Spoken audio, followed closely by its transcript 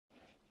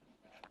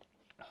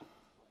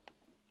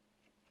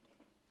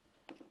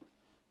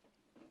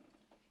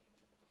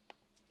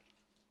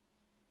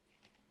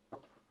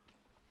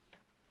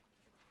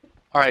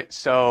All right,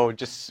 so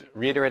just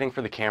reiterating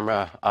for the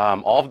camera,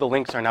 all of the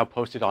links are now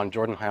posted on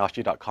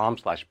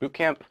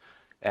jordanhayashi.com/bootcamp.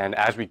 And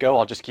as we go,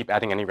 I'll just keep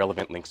adding any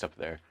relevant links up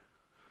there.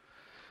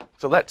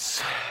 So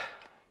let's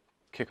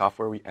kick off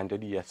where we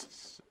ended,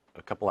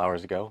 a couple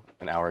hours ago,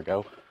 an hour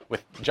ago,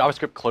 with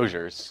JavaScript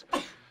closures.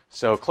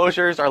 So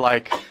closures are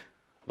like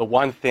the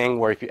one thing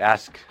where if you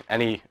ask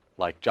any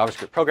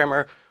JavaScript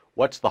programmer,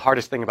 what's the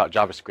hardest thing about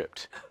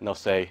JavaScript? And they'll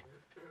say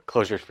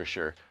closures for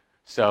sure.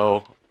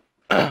 So,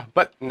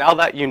 but now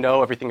that you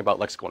know everything about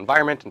lexical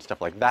environment and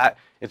stuff like that,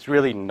 it's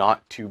really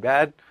not too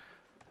bad.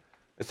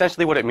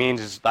 Essentially what it means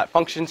is that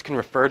functions can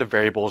refer to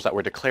variables that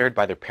were declared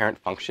by their parent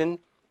function,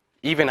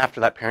 even after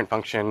that parent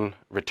function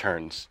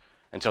returns.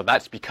 And so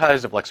that's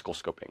because of lexical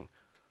scoping.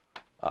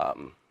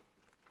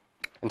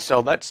 And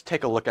so let's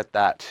take a look at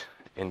that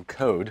in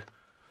code.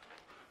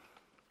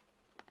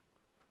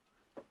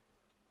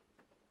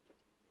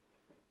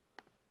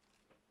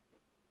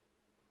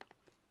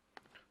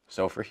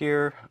 So for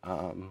here,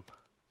 all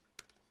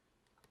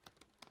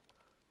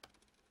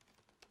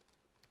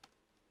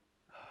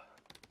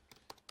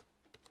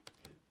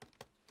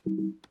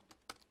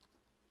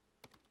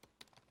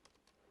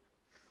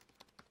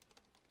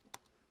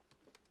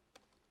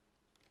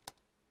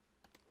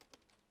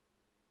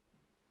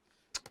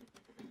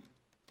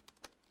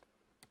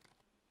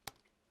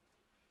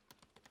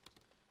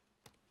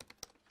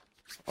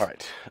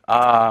right.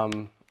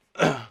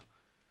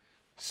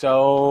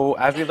 So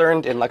as we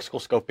learned in lexical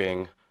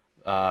scoping,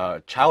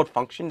 child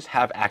functions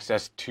have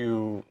access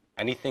to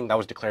anything that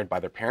was declared by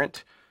their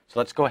parent. So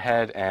let's go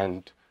ahead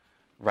and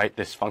write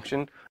this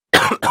function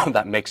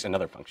that makes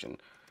another function.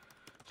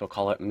 So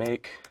call it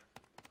make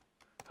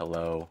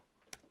hello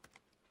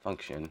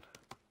function.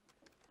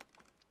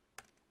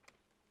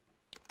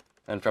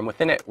 And from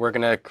within it, we're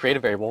going to create a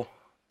variable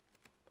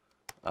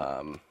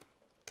and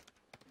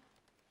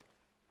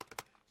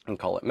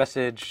call it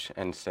message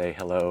and say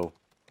hello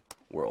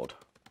world.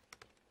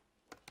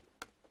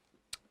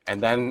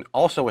 And then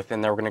also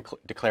within there, we're going to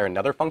declare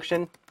another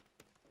function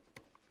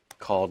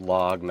called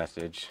log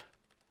message.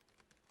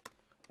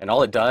 And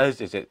all it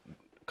does is it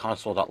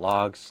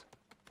console.logs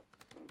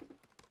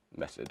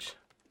message.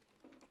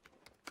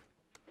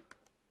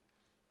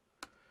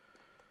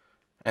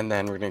 And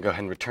then we're going to go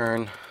ahead and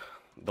return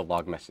the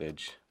log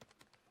message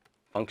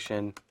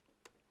function.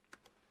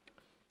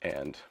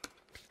 And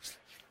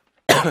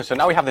so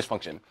now we have this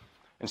function.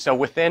 And so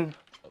within,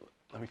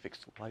 let me fix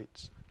the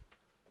lights.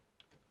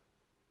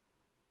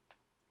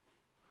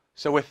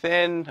 So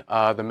within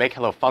the make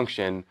hello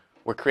function,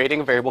 we're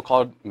creating a variable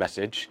called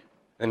message,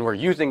 and we're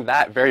using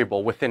that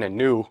variable within a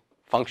new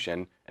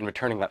function and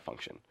returning that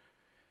function.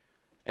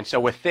 And so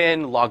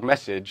within log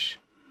message,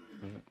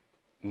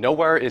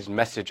 nowhere is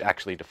message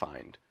actually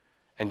defined.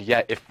 And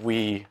yet if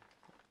we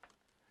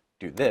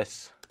do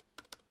this,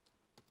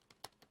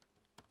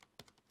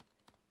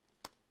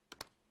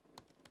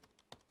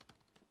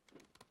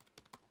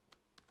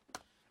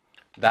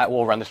 that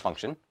will run this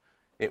function.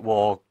 It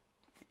will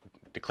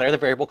declare the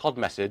variable called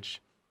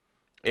message.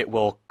 It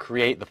will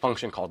create the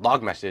function called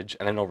log message,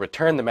 and then it'll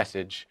return the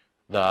message,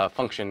 the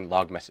function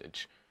log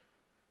message.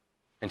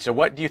 And so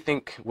what do you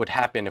think would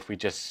happen if we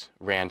just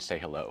ran say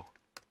hello?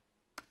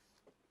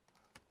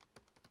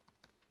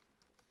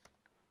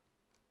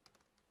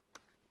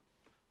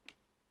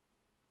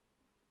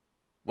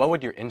 What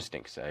would your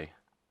instinct say?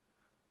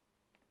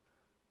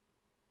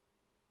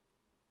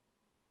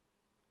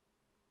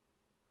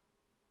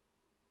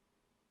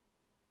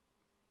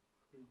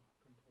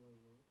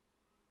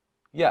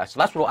 Yeah, so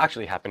that's what will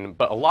actually happen.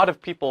 But a lot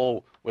of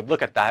people would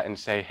look at that and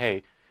say,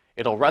 hey,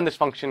 it'll run this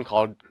function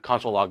called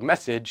console log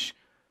message.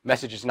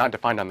 Message is not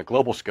defined on the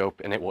global scope,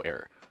 and it will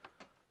error.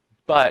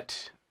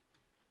 But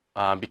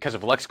because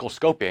of lexical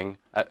scoping,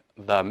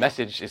 the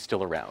message is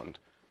still around.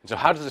 And so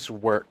how does this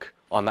work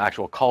on the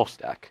actual call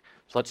stack?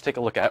 So let's take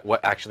a look at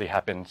what actually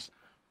happens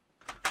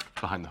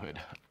behind the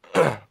hood.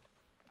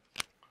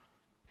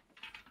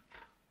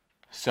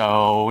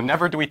 So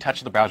never do we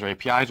touch the browser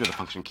APIs or the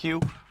function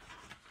queue.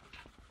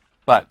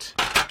 But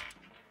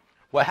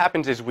what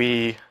happens is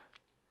we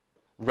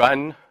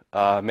run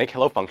make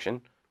hello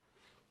function,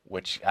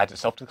 which adds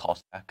itself to the call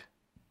stack.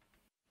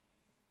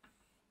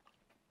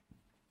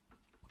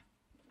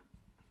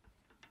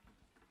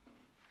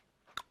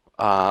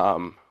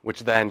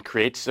 Which then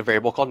creates a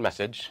variable called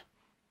message.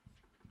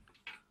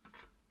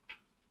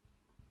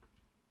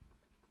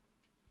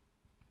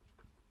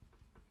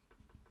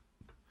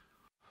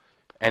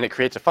 And it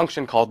creates a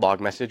function called log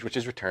message, which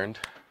is returned.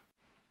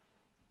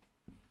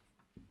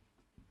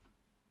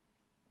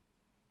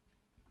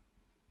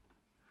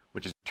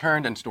 Which is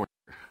returned and stored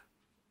here.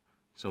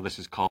 So this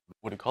is called,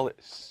 what do you call it?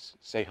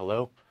 Say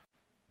hello.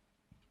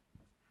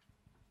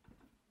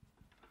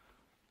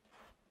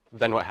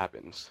 Then what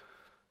happens?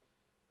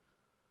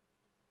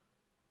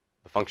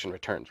 The function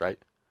returns, right?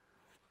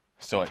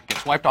 So it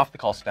gets wiped off the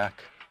call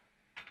stack.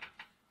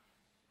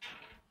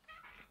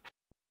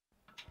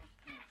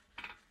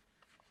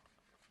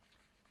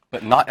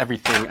 But not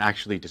everything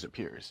actually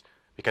disappears,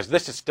 because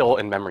this is still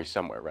in memory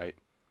somewhere, right?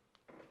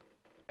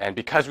 And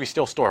because we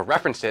still store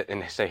reference it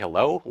in say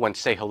hello, when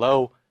say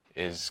hello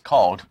is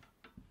called,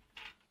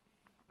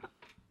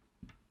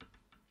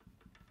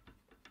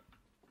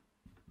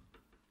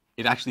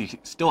 it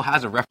actually still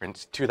has a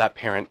reference to that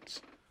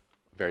parent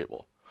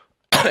variable.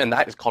 And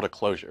that is called a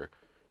closure,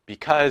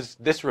 because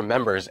this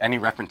remembers any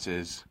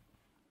references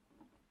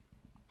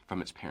from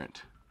its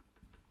parent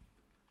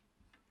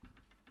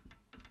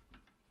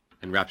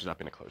and wraps it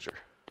up in a closure.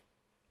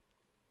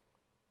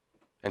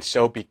 And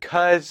so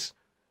because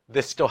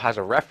this still has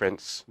a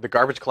reference, the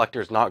garbage collector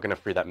is not going to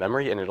free that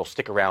memory, and it'll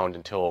stick around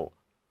until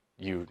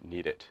you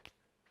need it,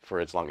 for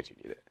as long as you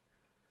need it.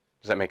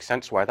 Does that make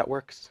sense why that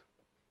works?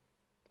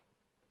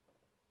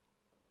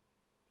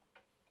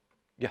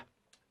 Yeah.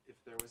 If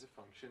there was a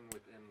function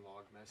within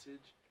log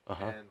message,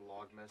 and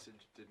log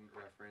message didn't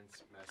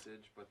reference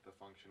message, but the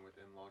function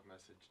within log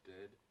message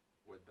did,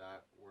 would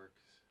that work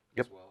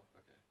as well?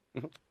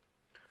 Okay.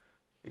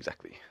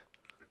 Exactly.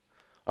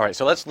 All right,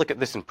 so let's look at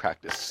this in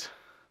practice.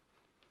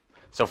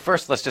 So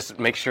first, let's just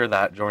make sure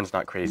that Jordan's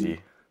not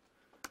crazy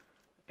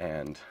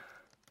and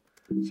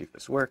see if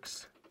this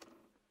works.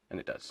 And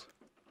it does.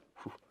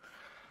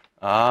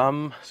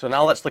 So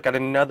now let's look at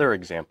another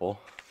example.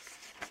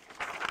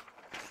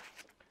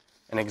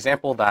 An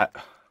example that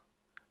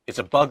it's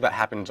a bug that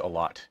happens a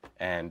lot.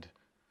 And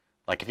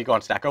like if you go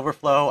on Stack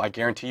Overflow, I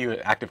guarantee you an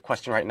active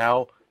question right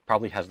now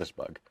probably has this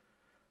bug.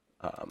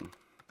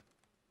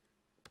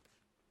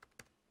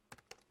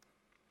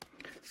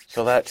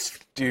 So let's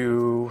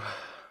do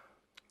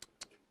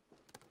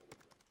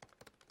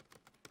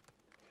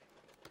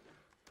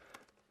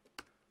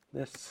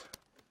this.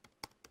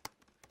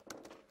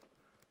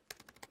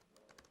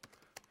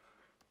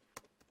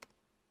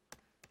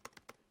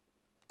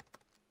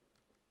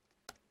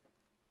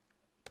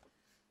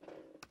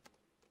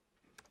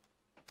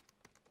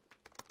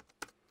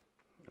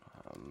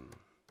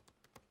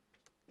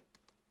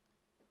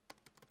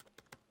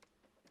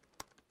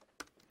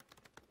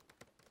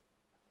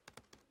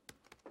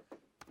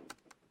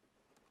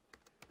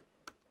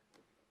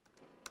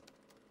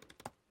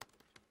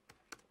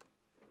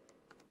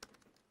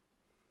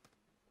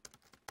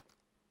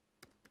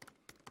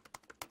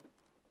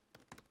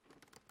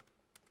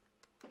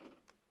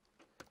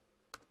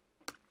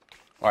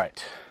 All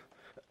right,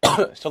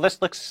 so this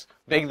looks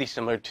vaguely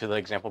similar to the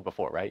example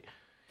before, right?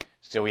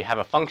 So we have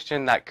a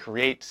function that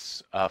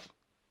creates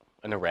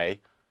an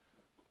array,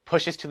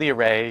 pushes to the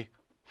array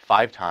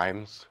 5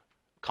 times,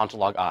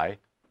 console log I,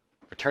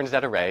 returns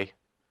that array,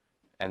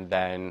 and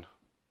then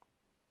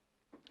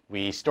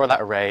we store that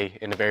array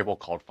in a variable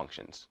called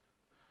functions.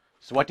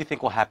 So what do you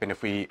think will happen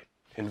if we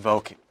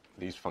invoke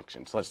these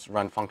functions? Let's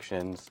run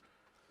functions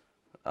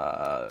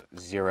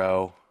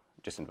 0,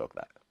 just invoke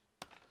that.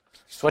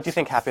 So what do you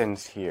think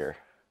happens here?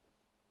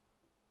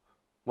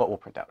 What will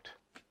print out?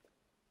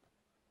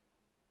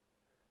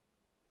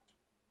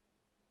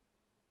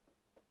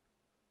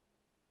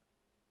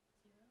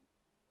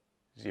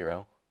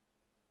 0.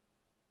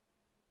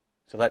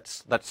 So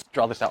let's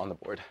draw this out on the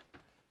board.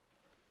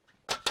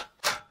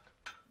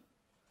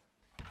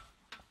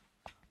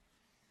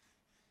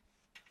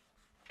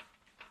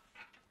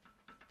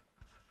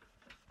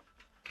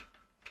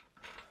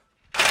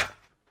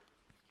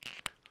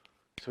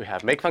 So we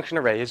have make function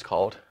array is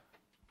called,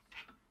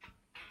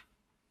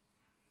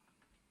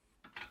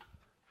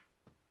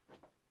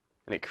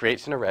 and it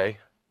creates an array,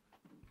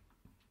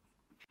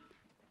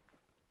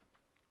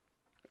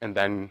 and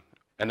then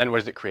what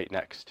does it create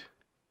next?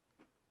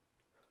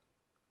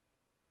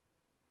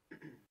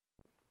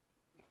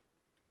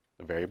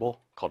 A variable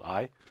called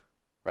I,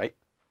 right?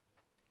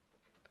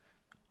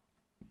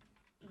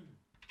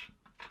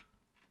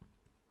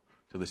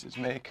 So this is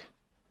make.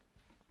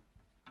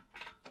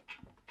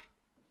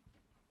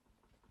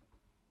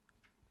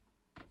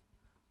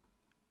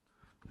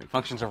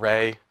 Functions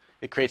array,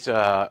 it creates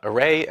a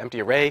array, empty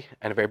array,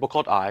 and a variable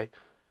called I.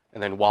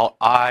 And then while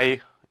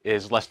I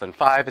is less than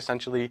 5,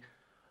 essentially,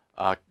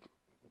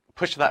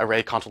 push to that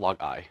array console log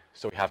I.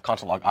 So we have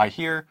console log I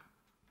here.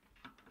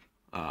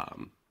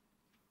 Adds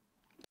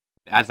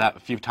that a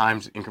few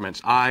times,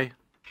 increments I.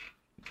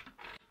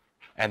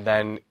 And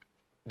then,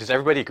 does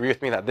everybody agree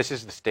with me that this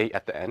is the state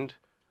at the end?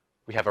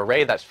 We have an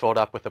array that's filled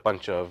up with a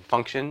bunch of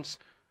functions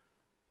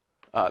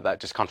that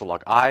just console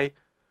log I.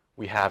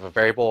 We have a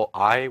variable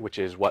I, which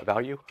is what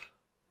value?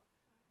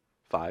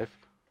 5.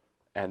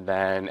 And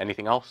then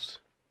anything else?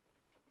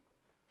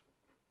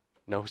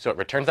 No, so it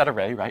returns that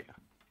array, right?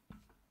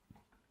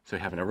 So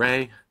we have an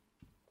array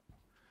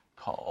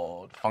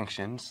called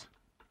functions.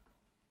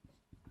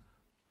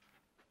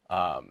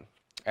 And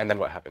then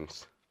what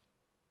happens?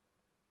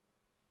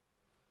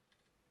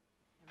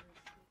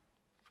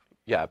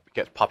 Yeah, it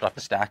gets popped off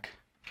the stack.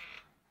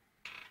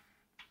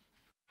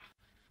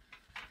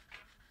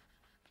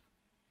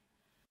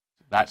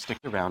 That sticks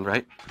around,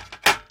 right?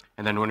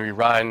 And then when we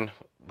run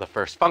the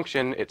first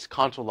function, it's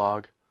console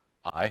log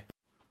I.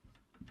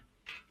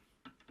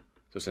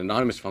 So it's an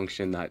anonymous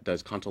function that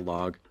does console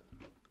log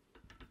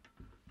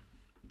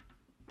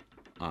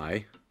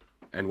I.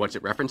 And what's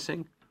it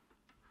referencing?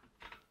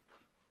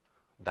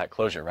 That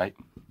closure, right?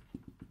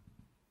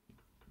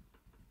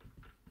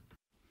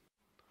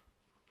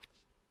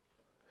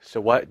 So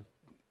what,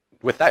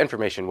 with that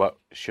information, what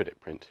should it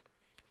print?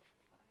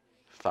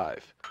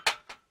 5.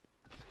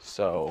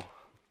 So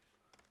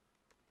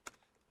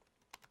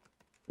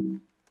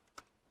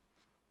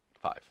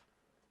 5.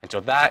 And so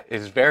that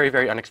is very,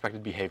 very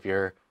unexpected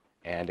behavior,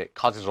 and it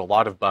causes a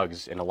lot of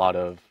bugs in a lot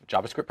of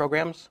JavaScript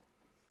programs.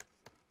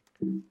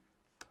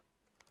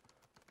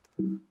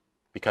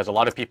 Because a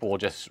lot of people will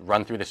just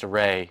run through this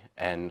array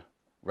and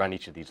run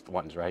each of these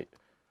ones, right?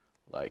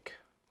 Like,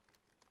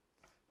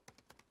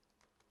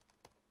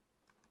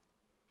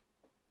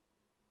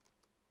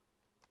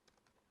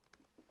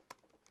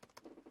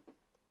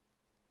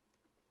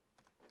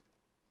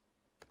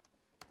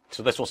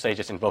 so this will say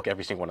just invoke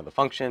every single one of the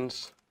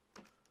functions.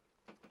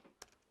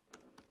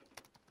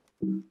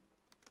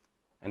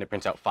 And it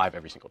prints out 5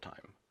 every single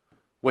time,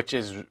 which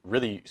is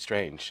really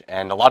strange.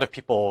 And a lot of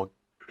people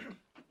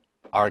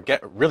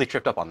get really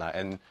tripped up on that.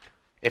 And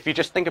if you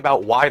just think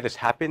about why this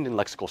happened in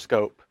lexical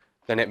scope,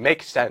 then it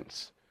makes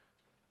sense,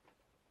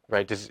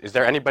 right? Is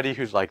there anybody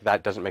who's like,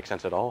 that doesn't make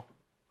sense at all?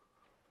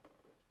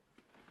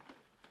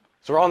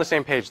 So we're all on the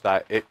same page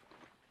that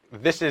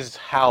this is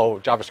how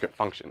JavaScript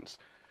functions,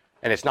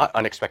 and it's not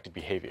unexpected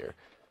behavior.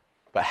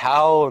 But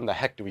how in the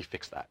heck do we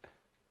fix that?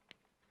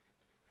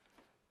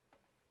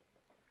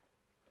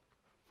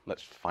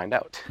 Let's find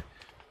out.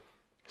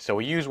 So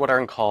we use what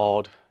are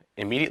called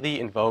immediately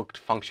invoked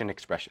function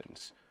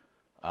expressions,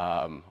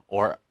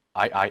 or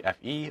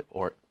IIFE,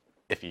 or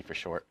IFE for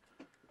short.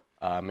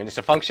 And it's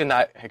a function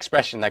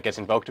expression that gets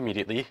invoked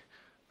immediately,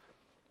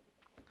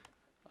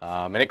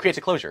 and it creates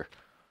a closure.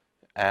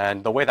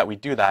 And the way that we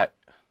do that,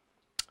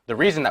 the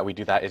reason that we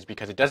do that is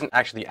because it doesn't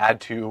actually add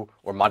to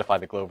or modify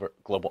the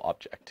global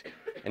object.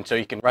 And so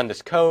you can run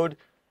this code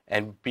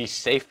and be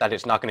safe that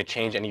it's not going to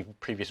change any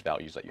previous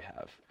values that you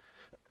have.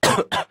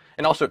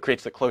 And also it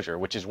creates the closure,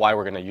 which is why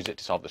we're going to use it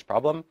to solve this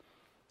problem.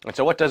 And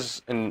so what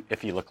does an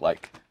IFE look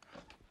like?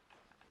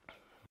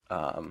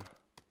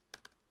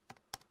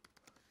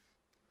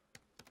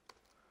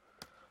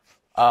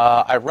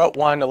 I wrote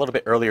one a little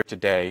bit earlier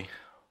today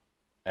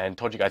and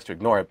told you guys to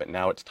ignore it, but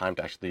now it's time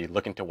to actually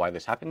look into why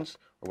this happens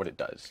or what it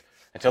does.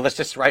 And so let's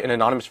just write an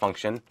anonymous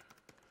function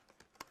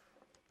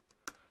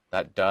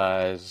that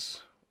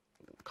does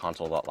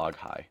console.log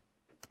hi.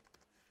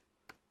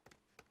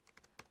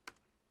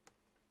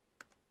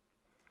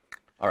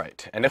 All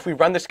right, and if we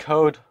run this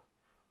code,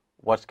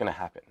 what's going to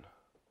happen?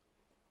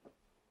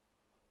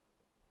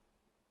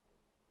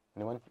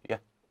 Anyone? Yeah?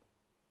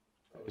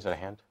 Is that a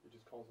hand? It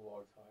just calls the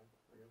logs high,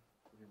 I guess,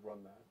 if you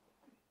run that.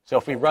 So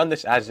if we run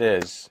this as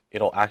is,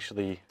 it'll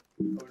actually...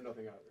 Oh,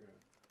 nothing out. Yeah.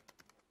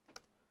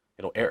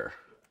 It'll error.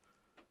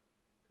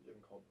 You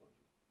haven't called the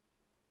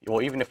function.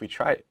 Well, even if we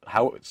try it,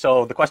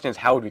 so the question is,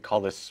 how would we call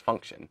this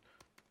function?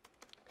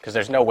 Because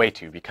there's no way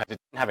to, because it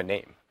doesn't have a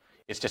name.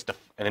 It's just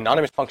an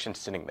anonymous function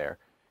sitting there.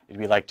 It'd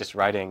be like just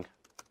writing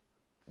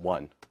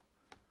 1,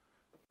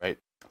 right?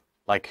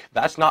 Like,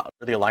 that's not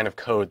really a line of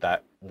code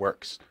that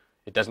works.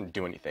 It doesn't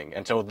do anything.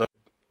 And so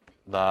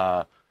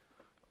the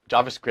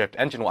JavaScript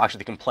engine will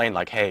actually complain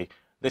like, hey,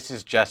 this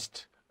is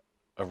just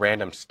a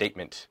random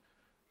statement,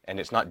 and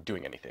it's not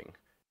doing anything.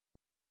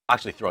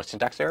 Actually throw a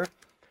syntax error.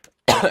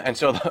 And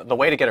so the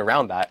way to get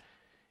around that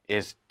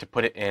is to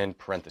put it in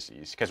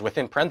parentheses, because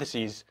within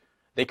parentheses,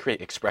 they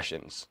create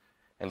expressions.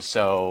 And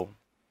so,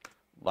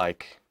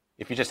 like,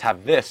 if you just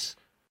have this,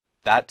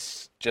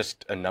 that's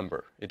just a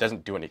number. It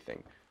doesn't do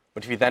anything.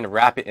 But if you then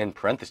wrap it in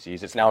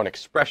parentheses, it's now an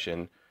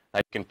expression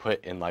that you can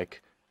put in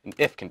like an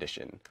if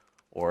condition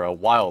or a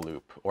while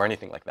loop or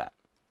anything like that.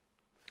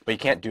 But you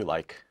can't do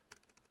like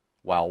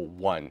while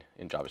 1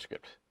 in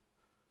JavaScript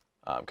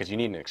because you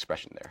need an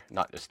expression there,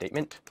 not a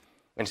statement.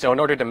 And so in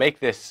order to make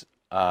this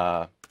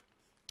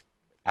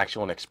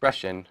actual an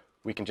expression,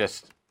 we can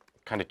just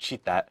kind of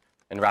cheat that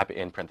and wrap it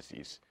in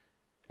parentheses.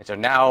 And so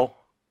now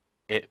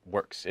it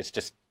works. It's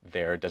just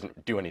there. It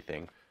doesn't do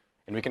anything.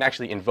 And we can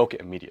actually invoke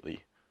it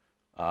immediately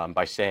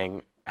by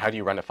saying, how do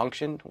you run a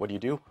function? What do you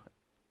do?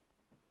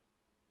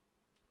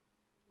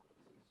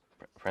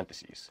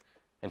 Parentheses.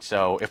 And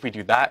so if we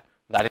do that,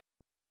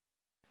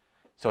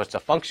 so it's a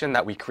function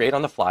that we create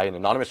on the fly, an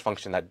anonymous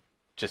function that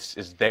just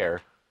is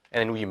there,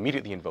 and then we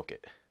immediately invoke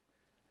it.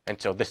 And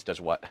so this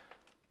does what?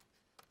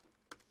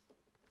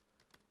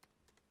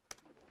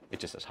 It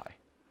just says hi.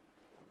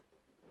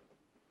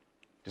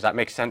 Does that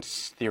make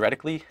sense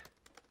theoretically?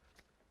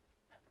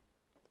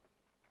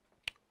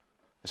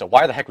 So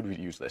why the heck would we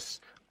use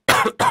this?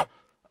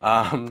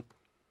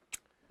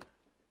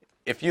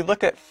 If you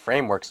look at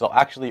frameworks, they'll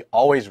actually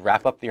always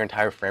wrap up their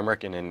entire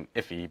framework in an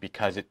IFE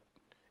because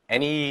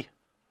any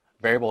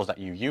variables that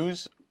you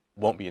use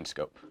won't be in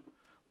scope,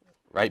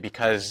 right?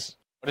 Because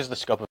what is the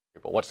scope of a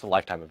variable? What's the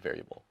lifetime of a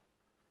variable?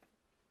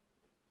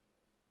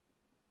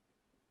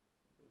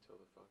 Until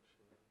the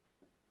function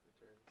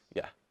returns.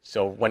 Yeah.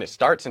 So when it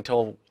starts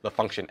until the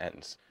function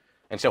ends.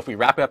 And so if we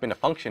wrap it up in a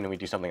function and we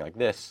do something like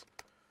this,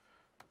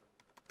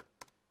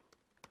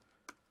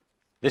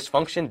 this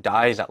function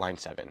dies at line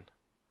 7.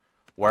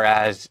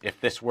 Whereas if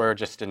this were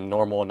just a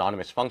normal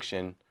anonymous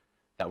function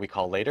that we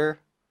call later,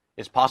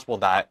 it's possible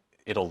that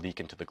it'll leak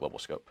into the global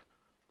scope.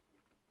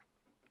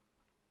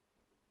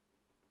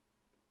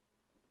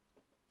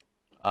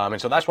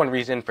 And so that's one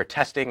reason for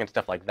testing and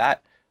stuff like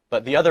that.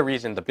 But the other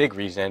reason, the big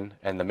reason,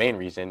 and the main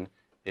reason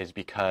is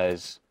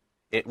because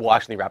it will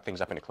actually wrap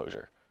things up in a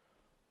closure.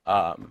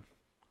 I'll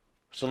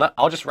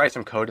just write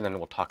some code and then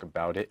we'll talk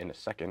about it in a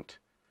second.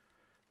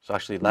 So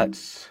actually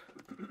let's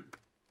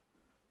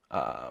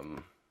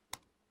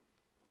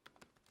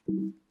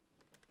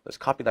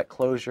copy that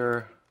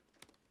closure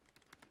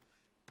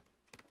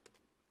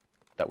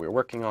that we're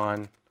working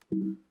on.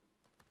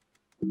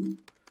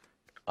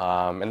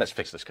 And let's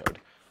fix this code.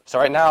 So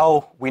right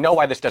now, we know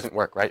why this doesn't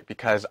work, right?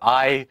 Because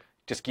I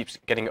just keeps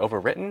getting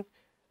overwritten.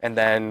 And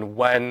then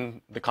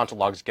when the console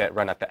logs get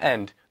run at the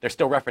end, they're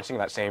still referencing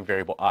that same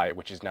variable I,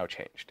 which is now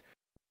changed.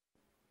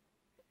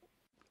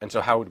 And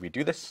so how would we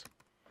do this?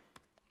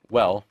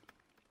 Well,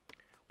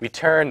 we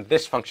turn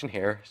this function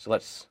here. So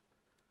let's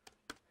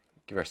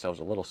give ourselves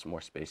a little more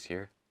space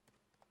here.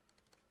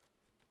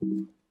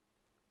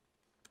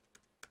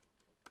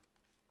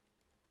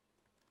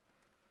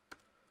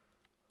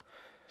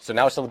 So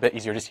now it's a little bit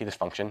easier to see this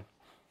function.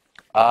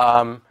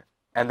 And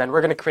then we're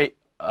going to create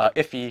an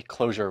iffy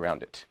closure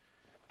around it.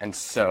 And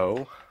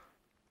so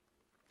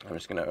I'm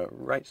just going to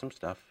write some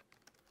stuff.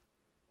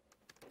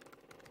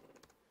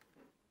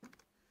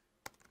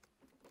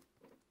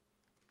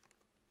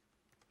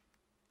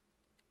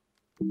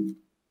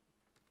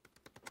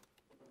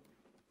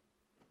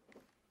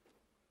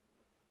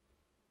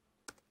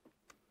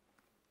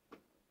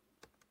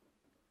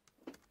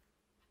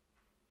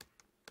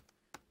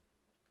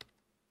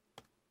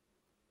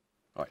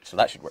 All right, so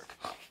that should work.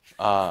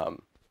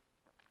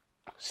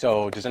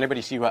 So does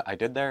anybody see what I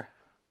did there?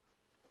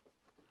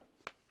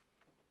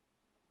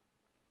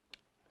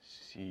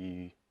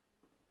 See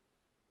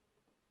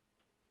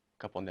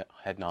a couple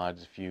head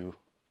nods, a few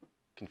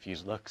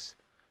confused looks.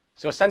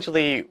 So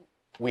essentially,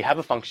 we have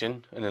a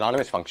function, an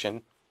anonymous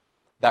function,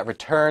 that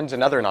returns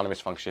another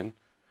anonymous function.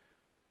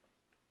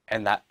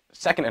 And that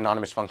second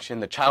anonymous function,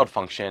 the child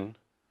function,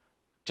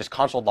 just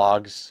console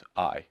logs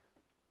I,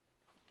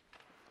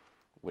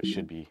 which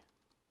should be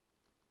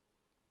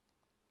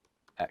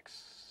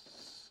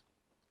X.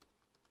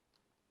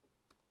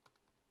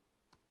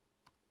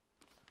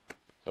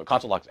 So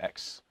console logs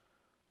X.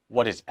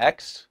 What is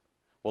X?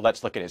 Well,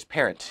 let's look at its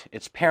parent.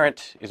 Its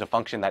parent is a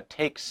function that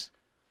takes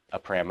a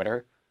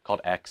parameter called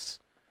X,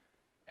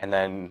 and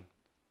then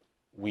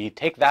we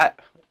take that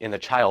in the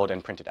child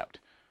and print it out.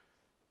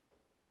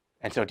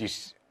 And so do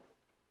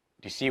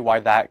you see why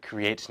that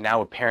creates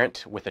now a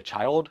parent with a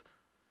child,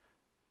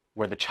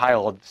 where the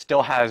child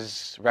still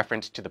has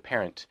reference to the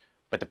parent,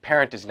 but the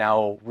parent is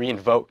now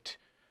re-invoked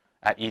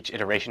at each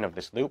iteration of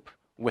this loop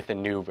with a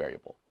new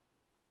variable.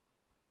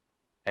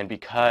 And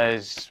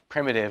because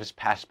primitives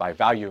pass by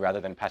value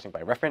rather than passing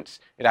by reference,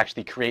 it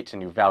actually creates a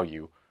new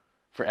value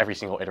for every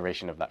single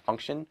iteration of that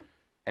function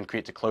and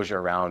creates a closure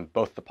around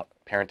both the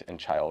parent and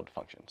child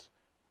functions.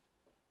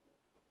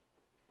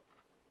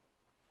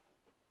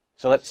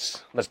 So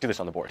let's do this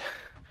on the board.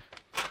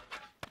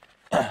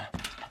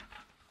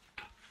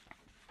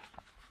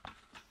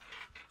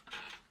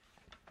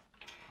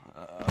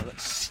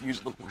 Let's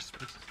use a little more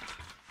space.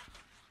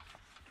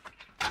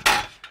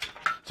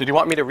 So do you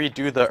want me to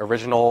redo the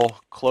original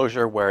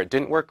closure where it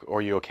didn't work, or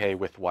are you okay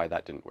with why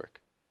that didn't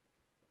work?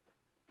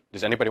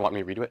 Does anybody want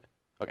me to redo it?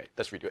 Okay,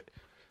 let's redo it.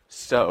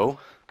 So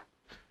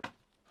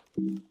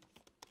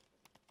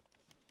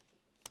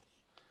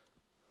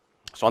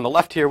on the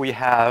left here, we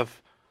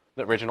have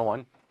the original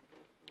one.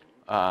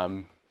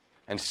 And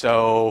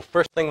so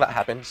first thing that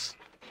happens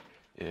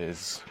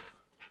is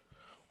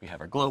we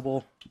have our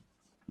global.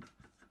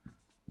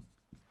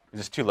 Is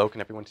this too low?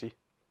 Can everyone see?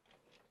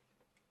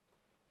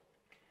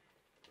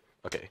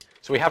 Okay,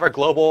 so we have our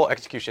global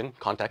execution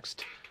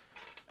context,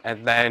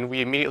 and then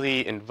we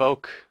immediately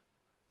invoke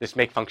this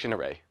make function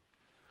array,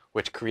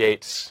 which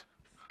creates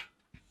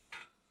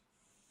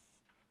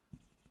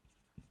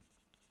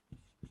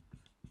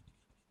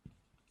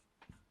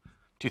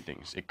two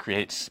things. It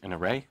creates an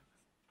array,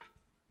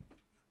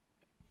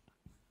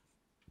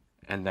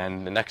 and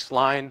then the next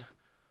line,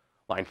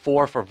 line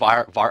 4 for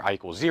var I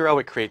equals 0,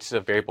 it creates a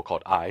variable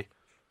called I,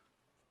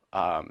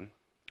 and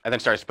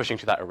then starts pushing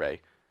to that array.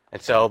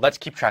 And so let's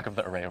keep track of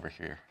the array over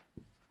here.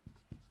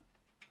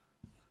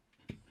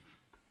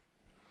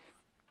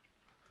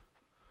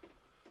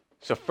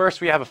 So first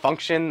we have a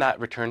function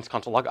that returns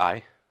console log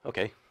I.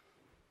 Okay.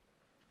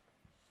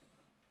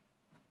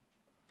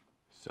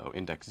 So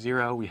index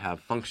 0, we have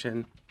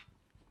function.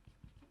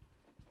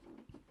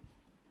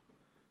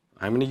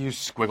 I'm going to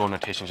use squiggle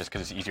notation just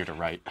because it's easier to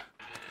write.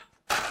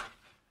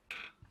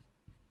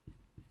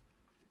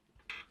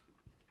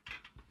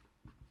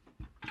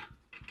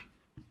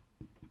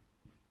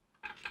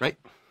 Right?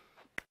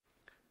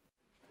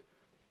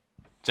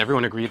 Does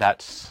everyone agree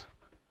that's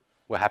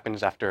what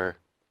happens after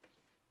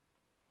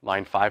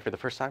line 5 for the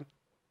first time?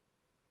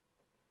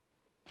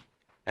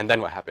 And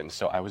then what happens?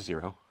 So I was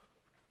 0.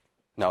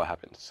 Now what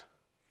happens?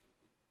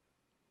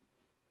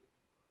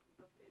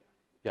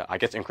 Yeah, I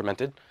gets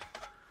incremented.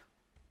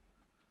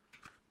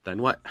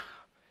 then what?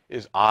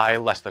 Is I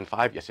less than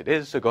 5? Yes, it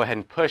is. So go ahead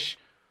and push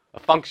a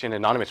function, an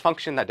anonymous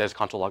function that does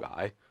console log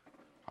I.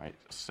 All right,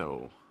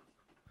 so.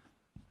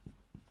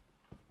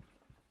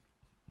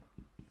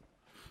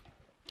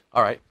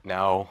 All right,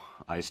 now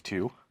I is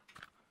 2.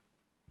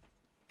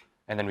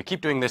 And then we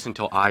keep doing this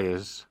until I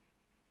is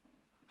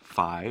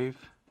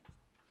 5.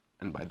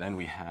 And by then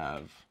we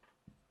have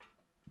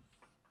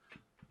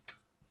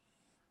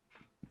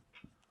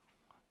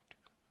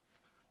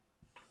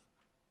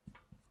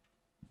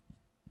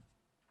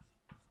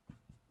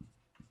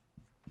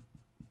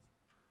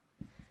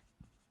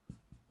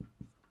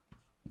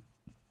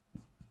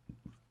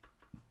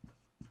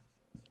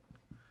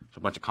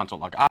a bunch of console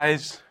log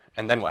i's,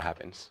 and then what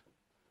happens?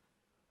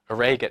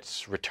 Array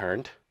gets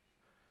returned,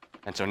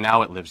 and so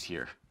now it lives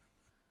here.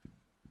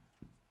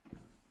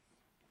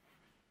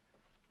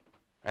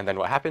 And then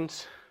what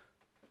happens?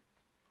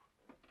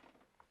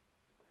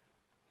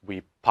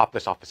 We pop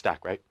this off the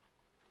stack, right?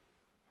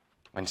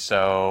 And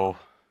so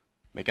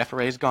make f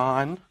array's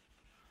gone,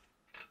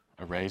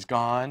 array's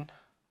gone.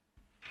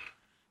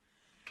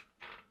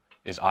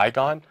 Is I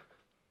gone?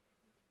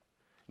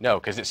 No,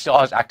 because it still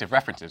has active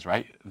references,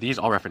 right? These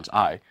all reference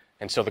I,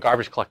 and so the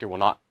garbage collector will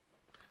not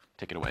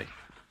take it away.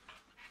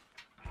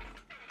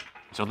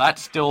 So that's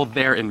still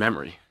there in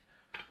memory.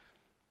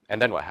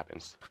 And then what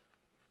happens?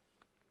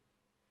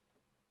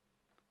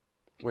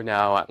 We're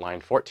now at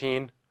line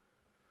 14.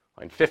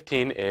 Line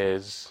 15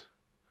 is,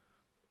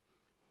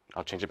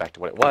 I'll change it back to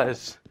what it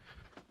was.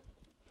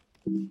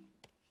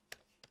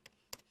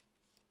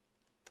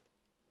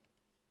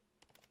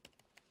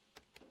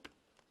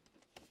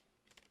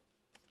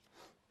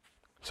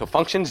 So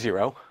function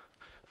 0,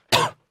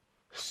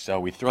 so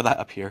we throw that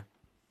up here.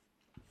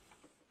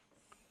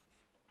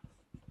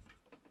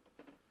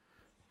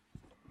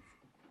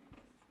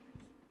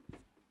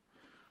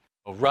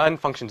 We'll run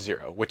function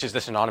 0, which is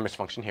this anonymous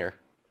function here.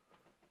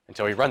 And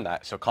so we run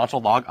that. So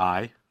console log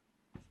I,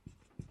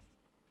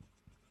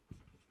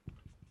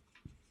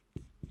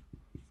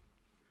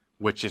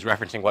 which is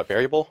referencing what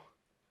variable?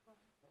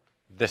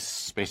 This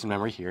space in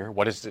memory here.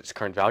 What is its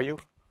current value?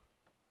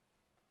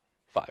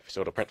 5.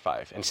 So it'll print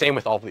 5. And same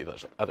with all of the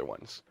other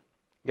ones.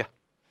 Yeah.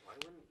 Why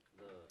wouldn't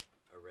the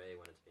array,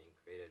 when it's being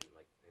created,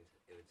 like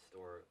it would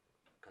store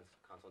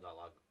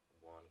console.log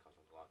 1,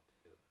 console.log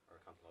 2, or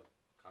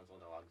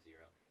console.log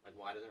 0? Like,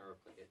 why doesn't it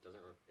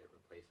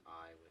replace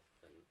I with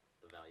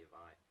the value of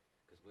I?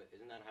 Because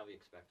isn't that how we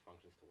expect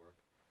functions to work?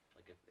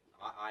 Like, if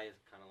I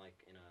is kind of like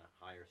in a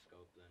higher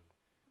scope than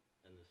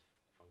this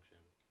function.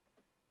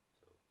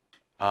 So.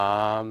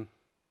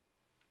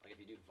 Like if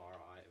you do var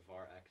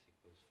x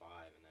equals 5,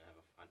 and then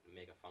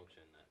make a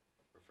function that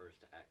refers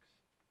to x.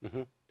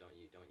 Mm-hmm.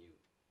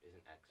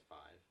 Isn't x 5?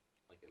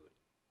 Like it would.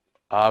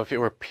 If it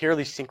were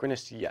purely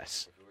synchronous,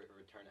 yes. If it were to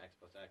return x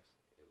plus x,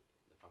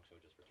 the function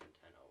would just return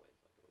 10 always.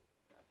 Like it would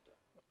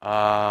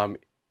have to.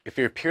 If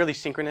you're purely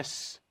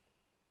synchronous,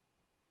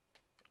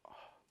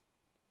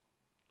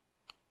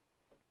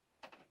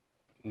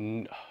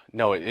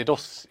 no,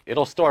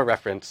 it'll store a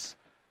reference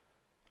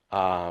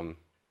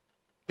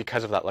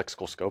because of that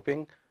lexical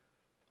scoping.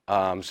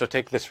 So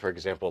take this for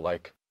example,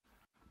 like.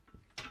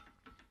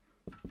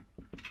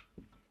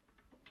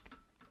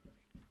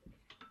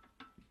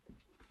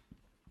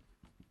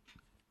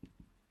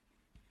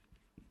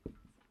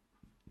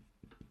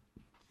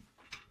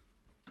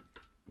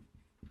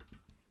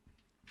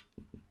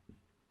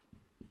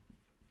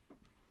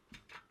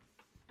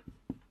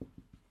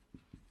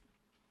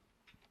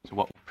 So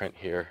what we'll print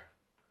here.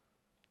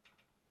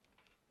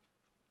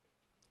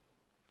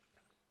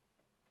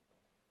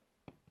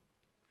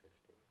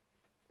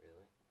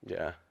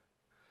 Yeah.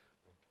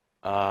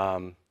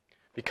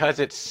 Because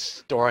it's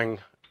storing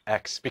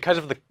x, because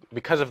of the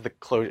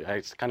closure,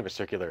 it's kind of a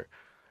circular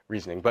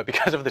reasoning, but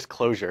because of this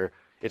closure,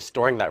 it's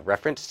storing that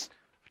reference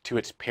to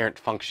its parent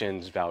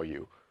function's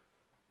value.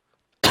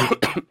 Yeah.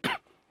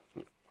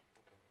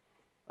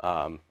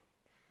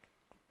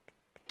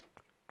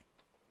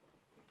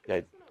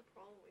 That's not a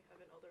problem we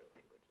have in other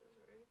languages,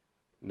 right?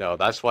 No,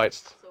 that's why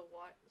it's. So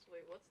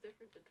wait, what's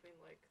different between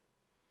like,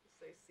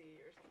 say C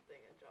or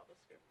something and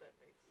JavaScript that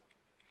makes it?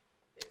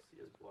 C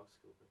has block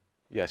scoping.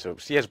 Yeah, so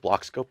C has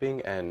block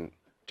scoping and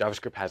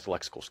JavaScript has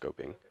lexical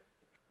scoping. Okay.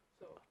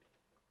 So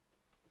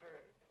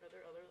are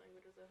there other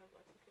languages that have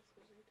lexical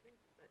scoping too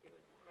that you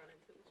would run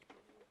into this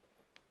problem?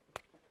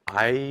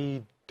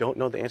 I don't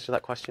know the answer to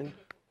that question.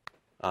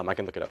 I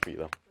can look it up for you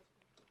though.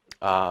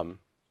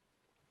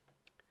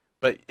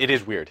 But it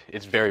is weird.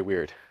 It's very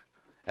weird.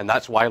 And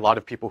that's why a lot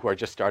of people who are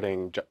just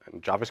starting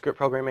JavaScript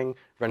programming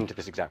run into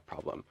this exact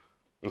problem,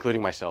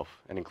 including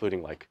myself and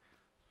including like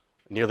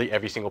nearly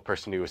every single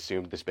person who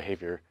assumed this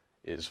behavior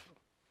is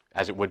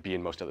as it would be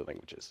in most other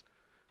languages.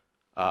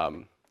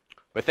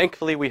 But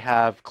thankfully we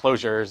have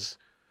closures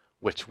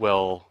which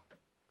will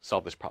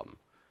solve this problem.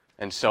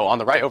 And so on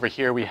the right over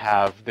here we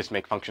have this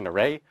make function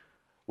array,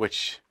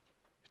 which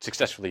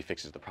successfully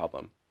fixes the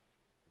problem.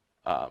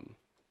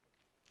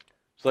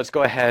 So let's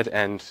go ahead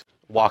and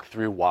walk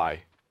through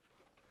why.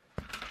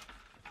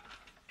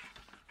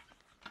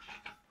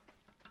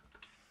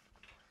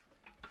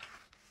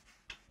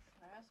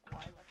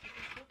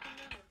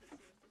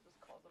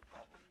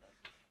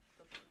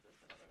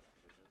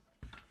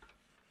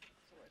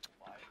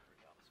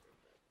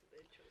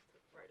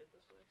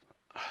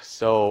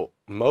 So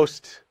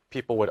most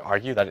people would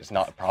argue that it's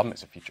not a problem,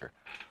 it's a feature.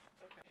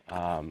 Okay.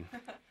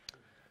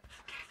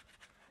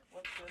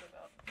 What's good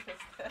about this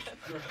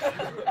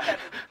then? I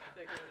haven't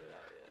figured it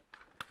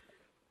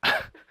out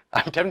yet.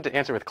 I'm tempted to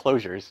answer with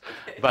closures,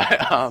 but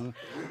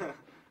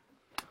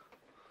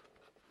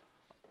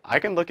I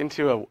can look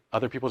into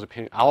other people's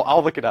opinion.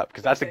 I'll look it up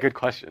because that's a good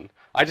question.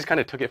 I just kind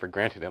of took it for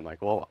granted. I'm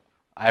like, well,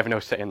 I have no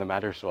say in the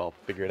matter, so I'll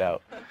figure it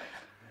out.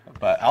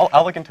 But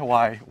I'll look into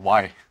why.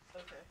 Okay.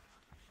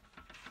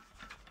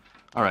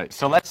 All right,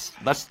 so let's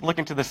look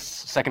into this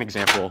second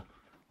example,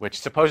 which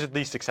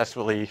supposedly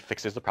successfully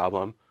fixes the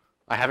problem.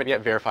 I haven't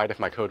yet verified if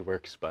my code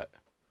works, but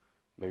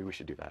maybe we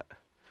should do that.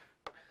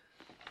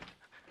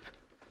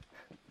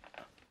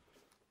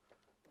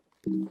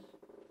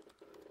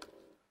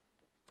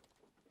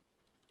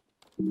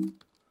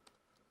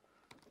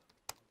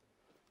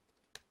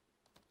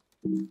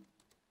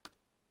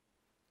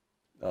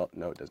 Oh,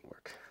 no, it doesn't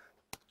work.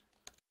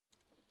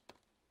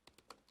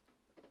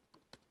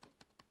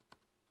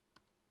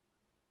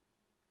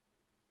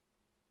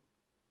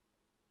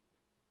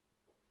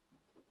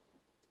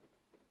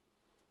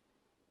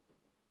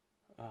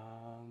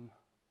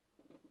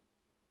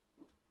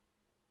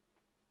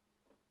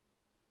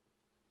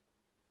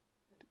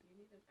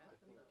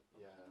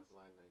 Yeah,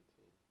 line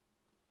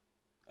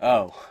 19.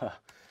 Oh,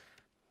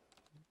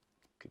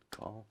 good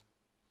call.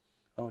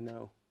 Oh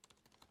no.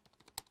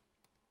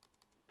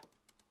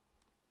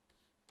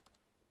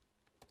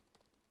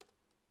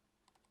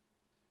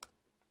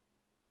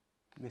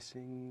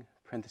 Missing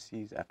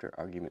parentheses after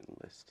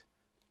argument list.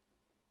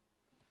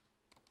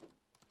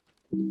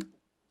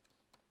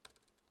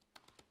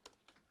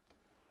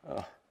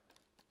 Oh.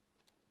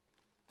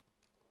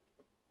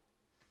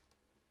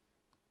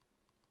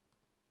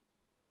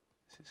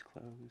 This is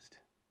closed.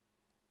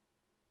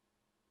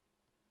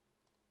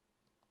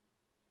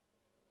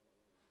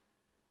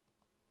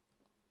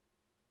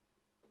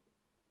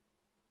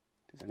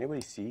 Does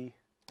anybody see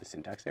the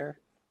syntax error?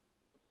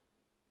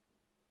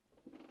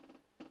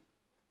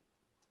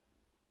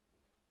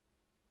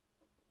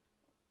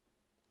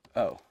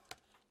 Oh,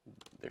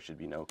 there should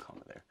be no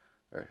comma there,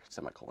 or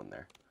semicolon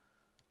there.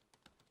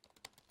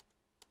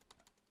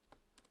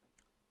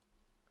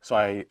 So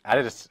I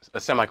added a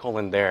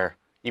semicolon there,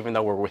 even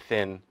though we're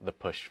within the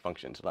push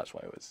function, so that's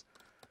why it was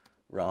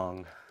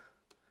wrong.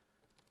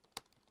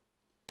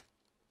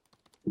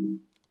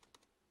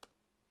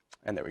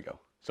 And there we go.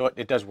 So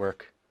it does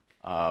work,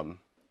 and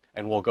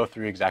we'll go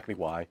through exactly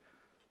why.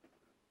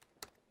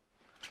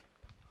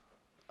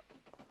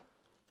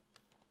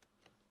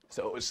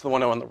 So it's the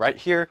one on the right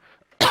here.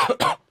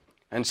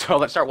 And so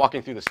let's start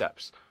walking through the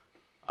steps.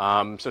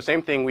 So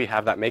same thing, we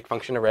have that make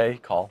function array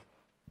call.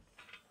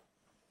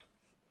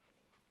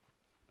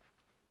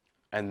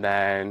 And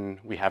then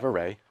we have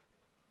array.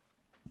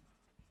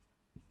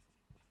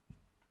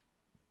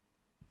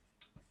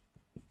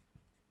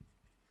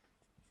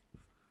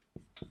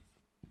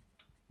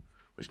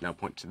 Which now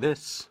point to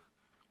this.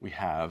 We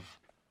have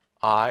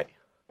I,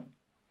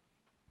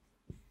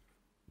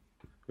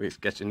 which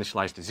gets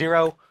initialized to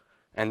 0.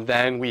 And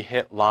then we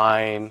hit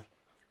line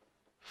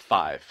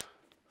 5.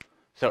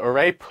 So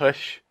array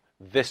push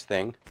this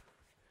thing.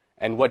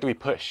 And what do we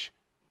push?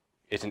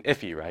 It's an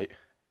ify, right?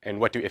 And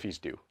what do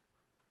ifys do?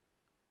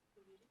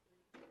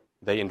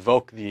 They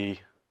invoke the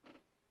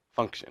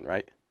function,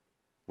 right?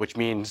 Which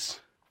means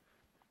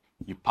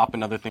you pop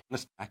another thing in the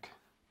stack.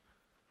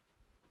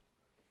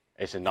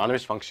 It's an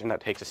anonymous function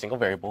that takes a single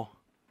variable.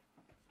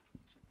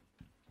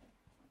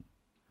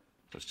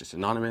 So it's just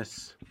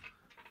anonymous.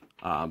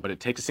 But it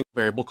takes a single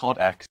variable called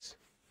x.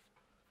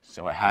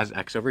 So it has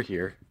x over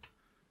here.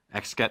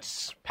 X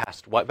gets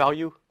passed what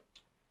value?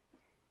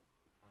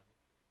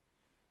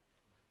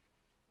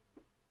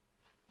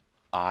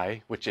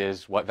 I, which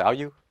is what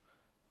value?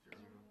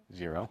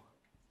 0.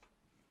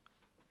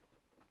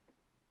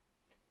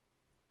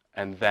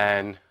 And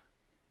then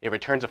it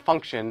returns a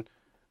function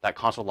that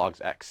console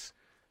logs x.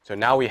 So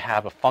now we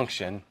have a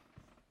function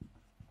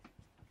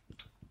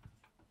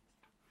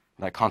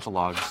that console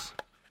logs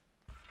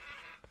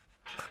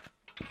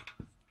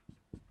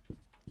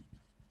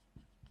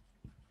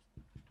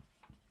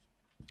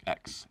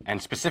x,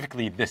 and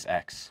specifically this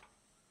x.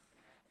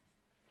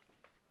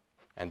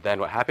 And then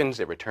what happens?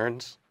 It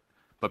returns.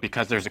 But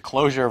because there's a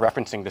closure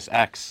referencing this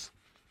x,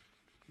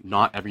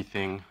 not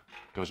everything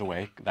goes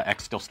away. The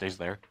x still stays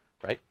there,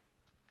 right?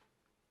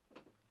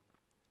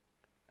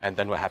 And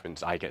then what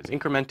happens? I gets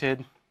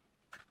incremented.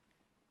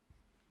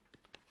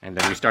 And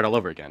then we start all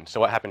over again. So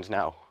what happens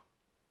now?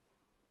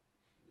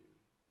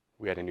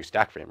 We had a new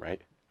stack frame,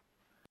 right?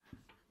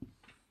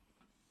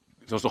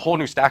 So it's a whole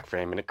new stack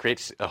frame, and it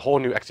creates a whole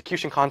new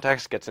execution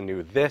context, gets a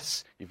new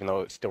this, even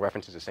though it still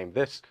references the same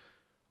this.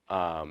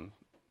 And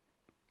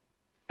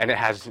it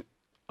has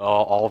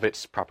all of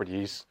its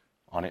properties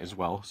on it as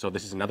well. So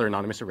this is another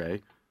anonymous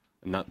array,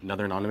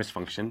 another anonymous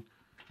function,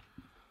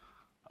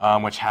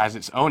 which has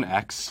its own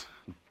x,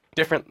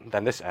 different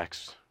than this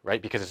x,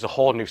 right? Because it's a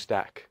whole new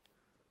stack.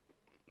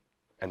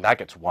 And that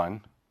gets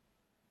 1.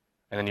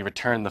 And then you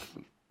return the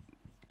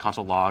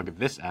console log of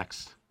this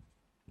x,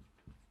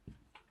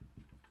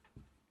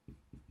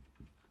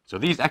 So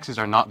these x's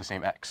are not the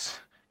same x,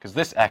 because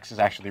this x is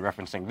actually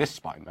referencing this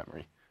spot in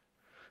memory.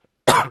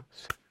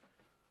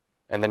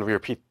 And then we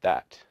repeat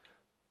that.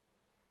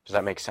 Does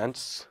that make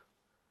sense?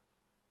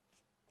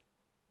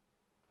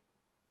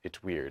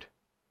 It's weird.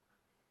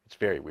 It's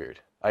very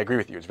weird. I agree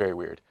with you, it's very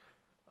weird.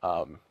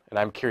 And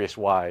I'm curious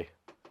why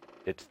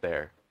it's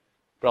there,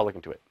 but I'll look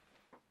into it.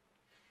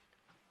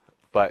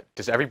 But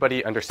does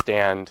everybody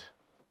understand,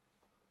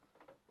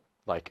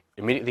 like,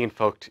 immediately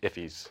invoked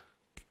ifs?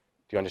 Do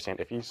you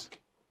understand ifs?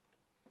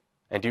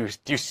 And do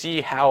you see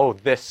how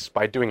this,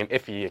 by doing an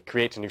iffy, it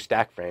creates a new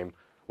stack frame,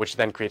 which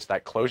then creates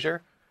that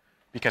closure?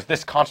 Because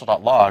this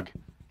console.log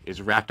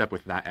is wrapped up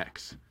with that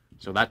x.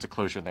 So that's a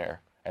closure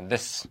there. And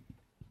this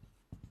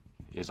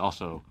is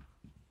also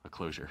a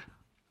closure.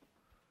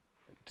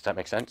 Does that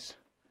make sense?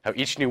 How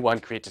each new one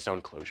creates its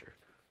own closure.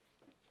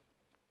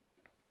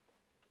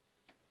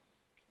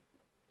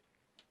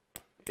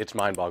 It's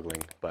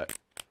mind-boggling, but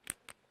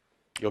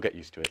you'll get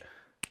used to it.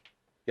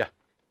 Yeah?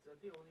 Is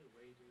that the only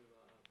way to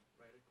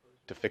write a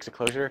closure? To fix a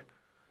closure?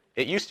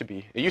 It used to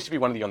be. It used to be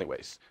one of the only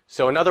ways.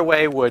 So another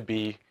way would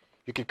be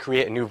you could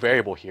create a new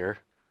variable here.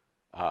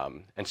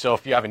 And so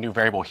if you have a new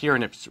variable here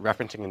and it's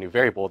referencing a new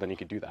variable, then you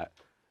could do that.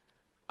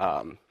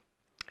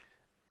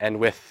 And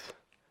with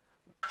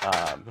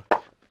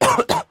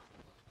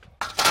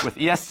with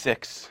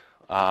ES6,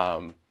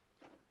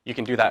 you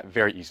can do that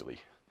very easily.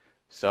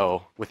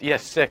 So with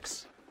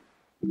ES6,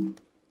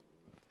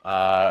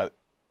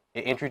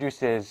 it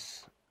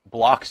introduces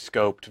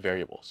block-scoped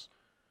variables,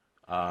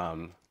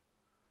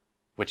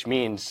 which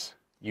means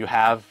you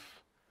have,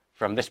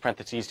 from this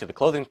parentheses to the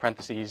closing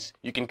parentheses,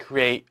 you can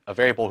create a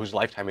variable whose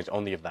lifetime is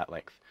only of that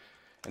length.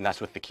 And that's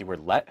with the keyword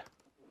let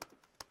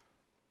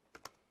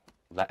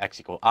x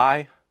equal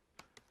I,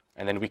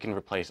 and then we can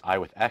replace I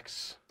with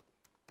x,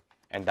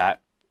 and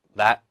that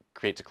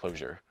creates a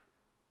closure.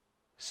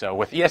 So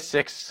with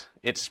ES6,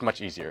 it's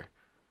much easier.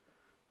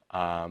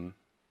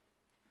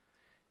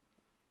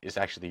 It's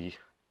actually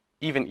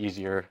even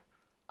easier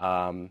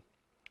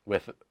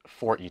with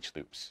for each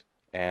loops.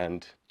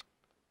 And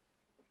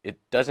it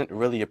doesn't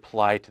really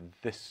apply to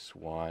this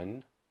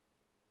one.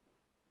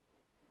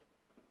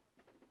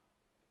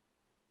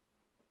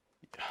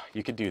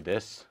 You could do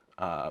this.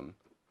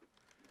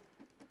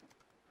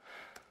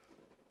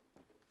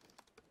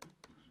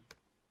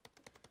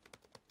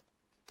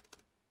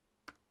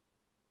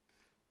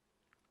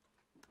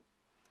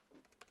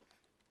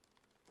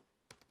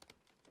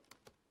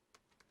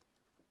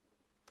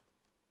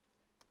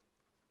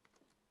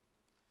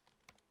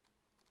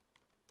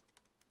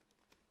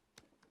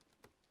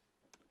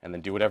 And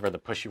then do whatever the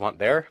push you want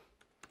there,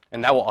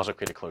 and that will also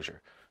create a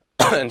closure.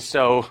 And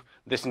so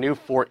this new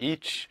for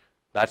each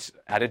that's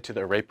added to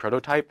the array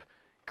prototype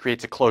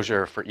creates a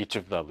closure for each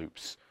of the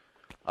loops.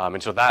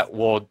 And so that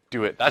will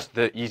do it. That's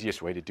the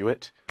easiest way to do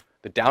it.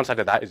 The downside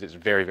of that is it's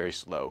very, very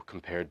slow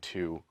compared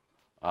to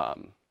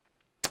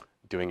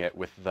doing it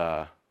with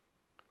the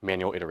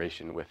manual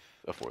iteration with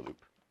a for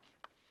loop.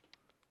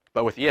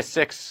 But with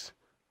ES6,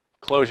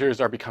 closures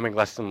are becoming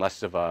less and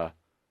less of a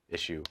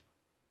issue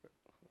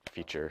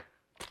feature,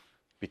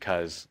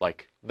 because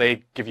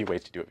they give you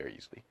ways to do it very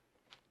easily.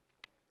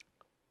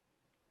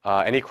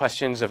 Any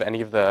questions of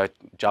any of the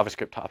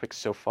JavaScript topics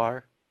so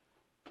far?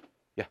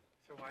 Yeah.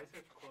 So why is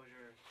the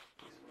closure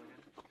useful again?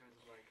 In terms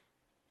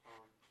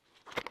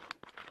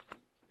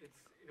of it's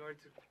in order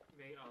to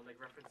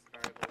make reference the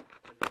variable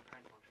with the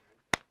parent function,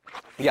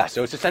 right? Yeah.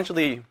 So it's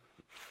essentially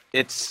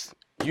it's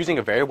using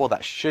a variable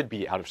that should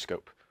be out of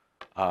scope.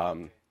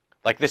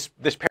 Like this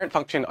parent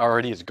function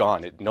already is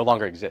gone. It no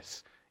longer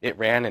exists. It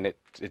ran and it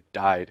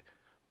died.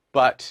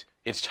 But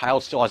its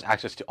child still has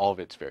access to all of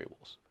its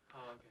variables.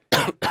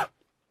 Oh, okay.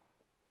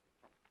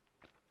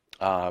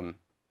 And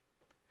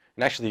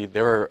actually,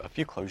 there are a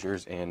few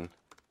closures in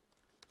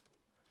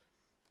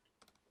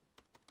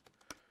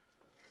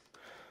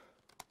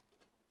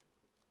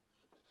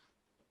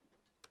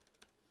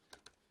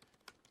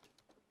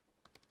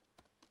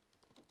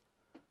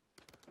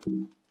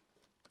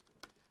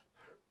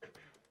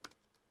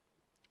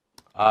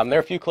there are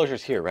a few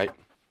closures here, right?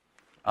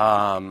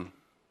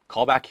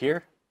 Callback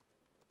here.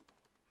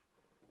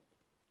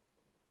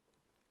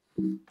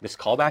 This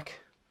callback,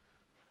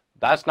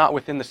 that's not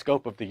within the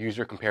scope of the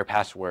user compare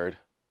password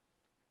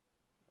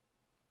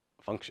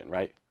function,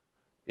 right?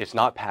 It's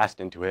not passed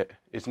into it.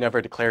 It's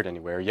never declared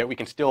anywhere, yet we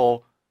can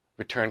still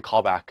return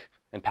callback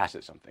and pass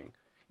it something,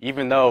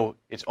 even though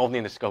it's only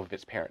in the scope of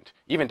its parent.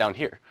 Even down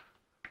here,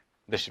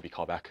 this should be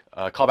callback.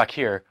 Callback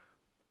here,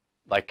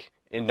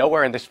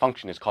 nowhere in this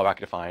function is callback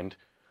defined.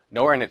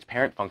 Nowhere in its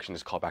parent function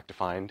is callback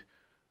defined.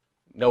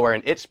 Nowhere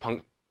in its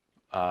parent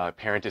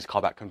is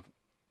callback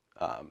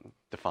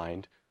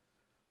defined.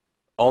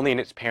 Only in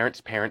its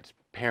parent's parent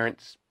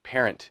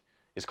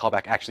is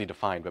callback actually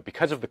defined. But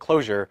because of the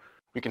closure,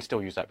 we can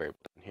still use that variable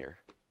in here.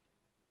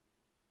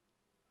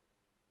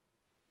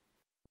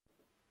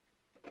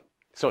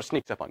 So it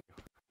sneaks up on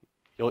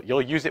you.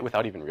 You'll use it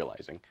without even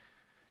realizing.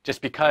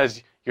 Just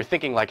because you're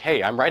thinking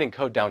hey, I'm writing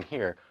code down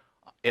here.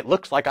 It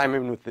looks like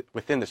I'm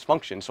within this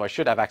function, so I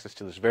should have access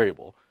to this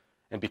variable.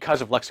 And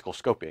because of lexical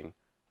scoping,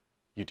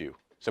 you do.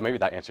 So maybe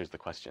that answers the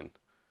question.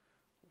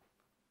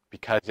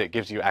 Because it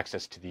gives you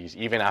access to these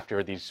even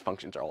after these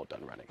functions are all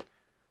done running.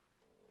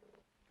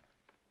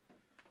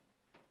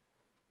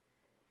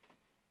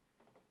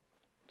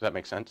 Does that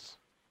make sense?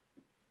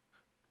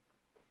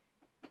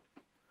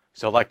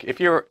 So like if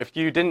you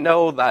didn't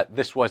know that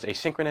this was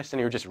asynchronous and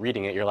you were just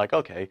reading it, you're like,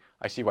 okay,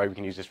 I see why we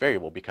can use this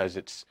variable because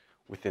it's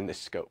within this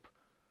scope.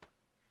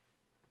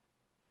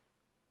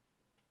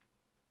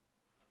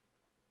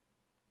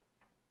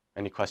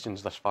 Any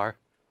questions thus far?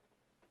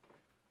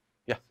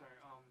 Yeah. Sorry.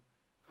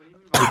 What do you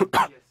mean by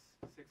ES6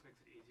 makes it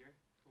easier?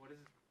 What does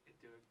it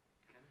do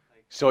again?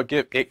 Like. So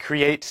it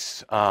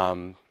creates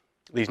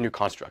these new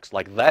constructs.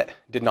 Like let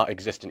did not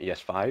exist in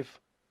ES5.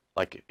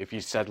 Like if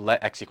you said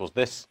let x equals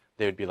this,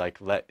 they would be like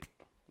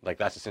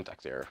that's a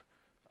syntax error.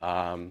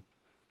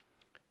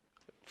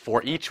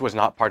 For each was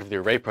not part of the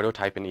array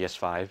prototype in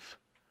ES5,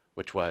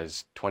 which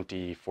was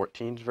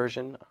 2014's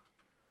version.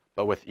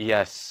 But with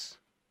ES6,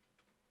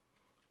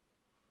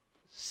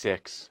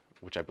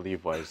 which I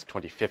believe was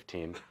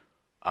 2015,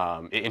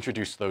 it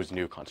introduced those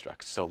new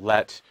constructs. So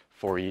let,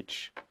 for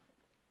each.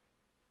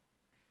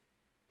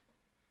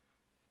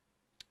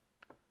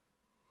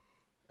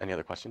 Any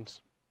other questions?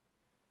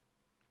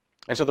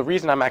 And so the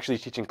reason I'm actually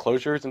teaching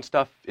closures and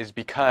stuff is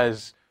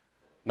because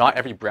not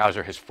every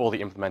browser has fully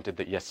implemented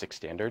the ES6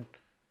 standard.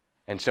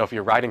 And so if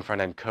you're writing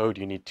front-end code,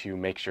 you need to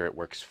make sure it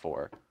works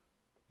for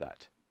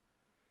that.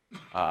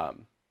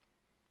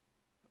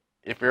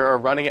 If you're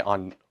running it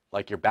on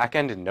like your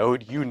backend in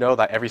Node, you know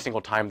that every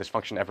single time this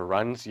function ever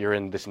runs, you're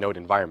in this Node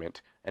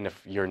environment. And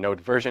if your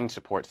Node version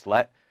supports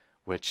let,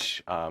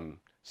 which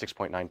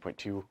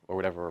 6.9.2 or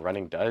whatever we're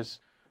running does,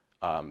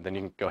 then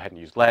you can go ahead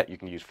and use let. You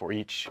can use for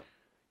each.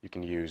 You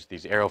can use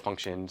these arrow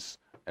functions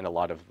and a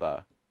lot of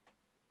the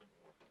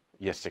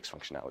ES6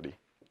 functionality.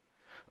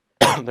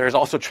 There's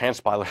also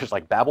transpilers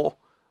like Babel,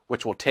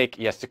 which will take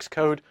ES6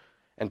 code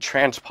and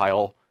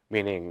transpile,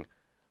 meaning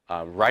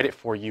write it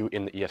for you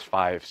in the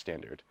ES5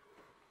 standard.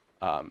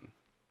 And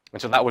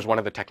so that was one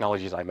of the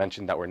technologies I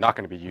mentioned that we're not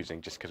going to be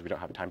using just because we don't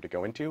have time to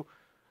go into.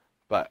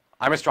 But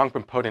I'm a strong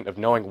proponent of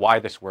knowing why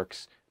this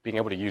works, being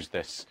able to use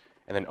this,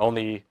 and then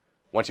only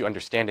once you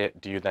understand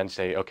it, do you then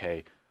say,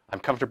 okay, I'm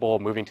comfortable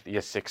moving to the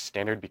ES6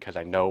 standard because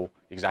I know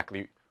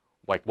exactly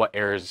like what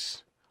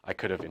errors I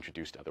could have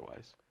introduced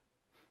otherwise.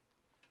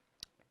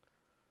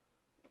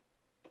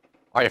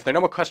 All right, if there are no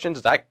more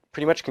questions, that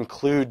pretty much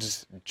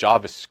concludes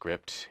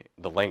JavaScript,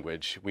 the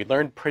language. We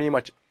learned pretty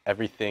much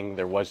everything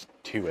there was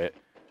to it.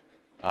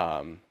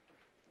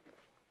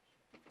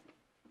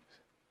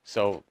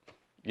 So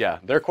yeah,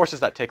 there are courses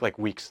that take like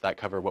weeks that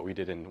cover what we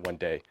did in one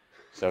day.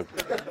 So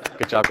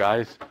good job,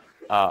 guys.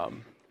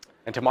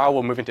 And tomorrow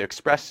we'll move into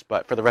Express,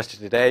 but for the rest of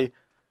today,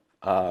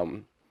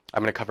 I'm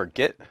going to cover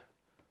Git.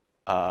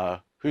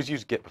 Who's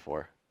used Git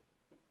before?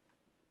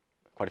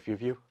 Quite a few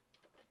of you.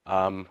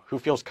 Who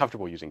feels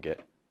comfortable using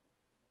Git?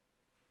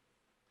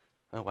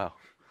 Oh, wow.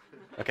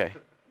 Okay,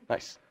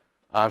 nice.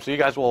 So you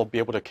guys will be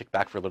able to kick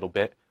back for a little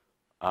bit.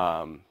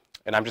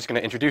 And I'm just going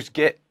to introduce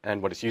Git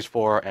and what it's used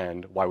for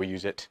and why we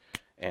use it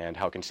and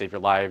how it can save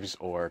your lives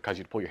or cause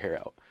you to pull your hair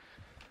out.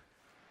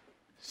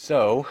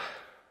 So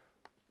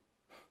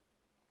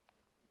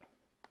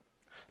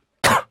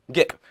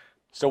Git.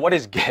 So what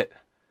is Git?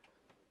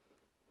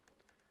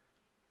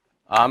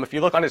 If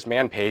you look on its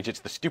man page, it's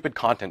the stupid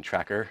content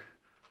tracker.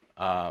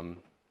 And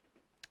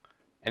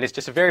it's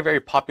just a very, very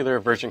popular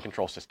version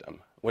control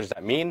system. What does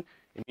that mean?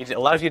 It means it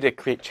allows you to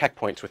create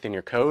checkpoints within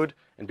your code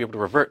and be able to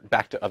revert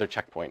back to other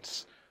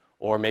checkpoints.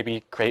 Or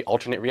maybe create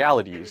alternate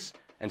realities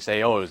and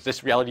say, oh, is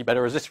this reality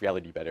better or is this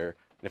reality better?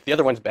 And if the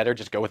other one's better,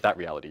 just go with that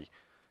reality.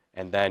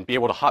 And then be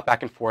able to hop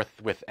back and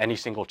forth with any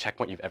single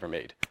checkpoint you've ever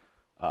made.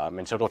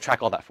 And so it'll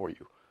track all that for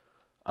you.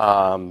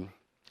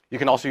 You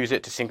can also use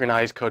it to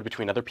synchronize code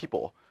between other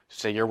people.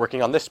 Say you're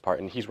working on this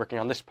part and he's working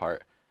on this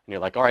part. And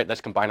you're like, all right,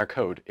 let's combine our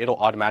code. It'll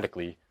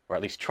automatically, or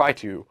at least try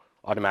to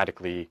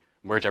automatically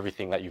merge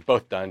everything that you've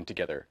both done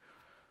together.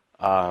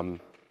 I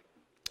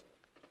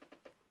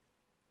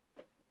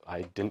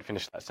didn't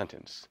finish that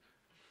sentence.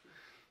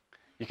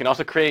 You can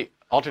also create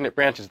alternate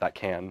branches that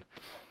can.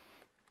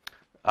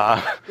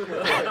 But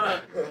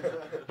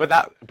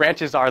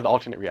branches are the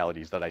alternate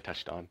realities that I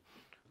touched on.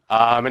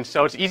 And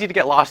so it's easy to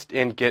get lost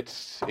in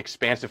Git's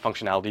expansive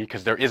functionality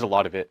because there is a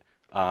lot of it.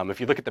 If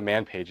you look at the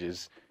man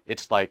pages,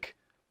 it's like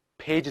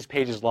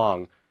pages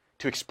long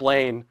to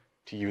explain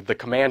to you the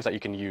commands that you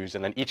can use,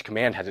 and then each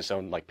command has its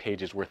own like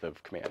pages worth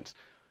of commands.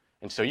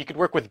 And so you could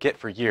work with Git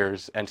for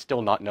years and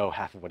still not know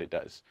half of what it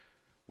does,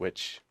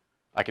 which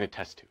I can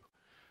attest to.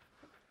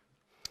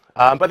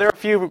 But there are a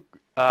few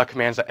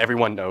commands that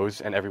everyone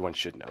knows and everyone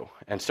should know,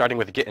 and starting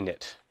with git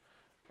init.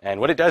 And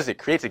what it does, it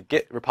creates a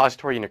Git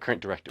repository in your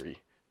current directory.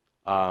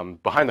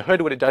 Behind the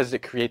hood, what it does is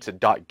it creates a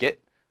 .git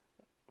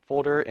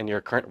folder in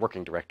your current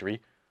working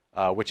directory,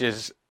 which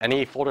is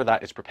any folder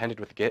that is prepended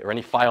with Git, or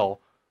any file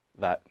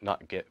that,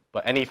 not Git,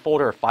 but any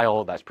folder or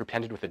file that's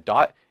prepended with a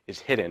dot is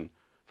hidden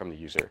from the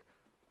user.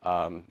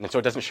 And so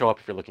it doesn't show up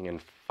if you're looking in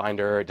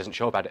Finder, it doesn't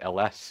show up at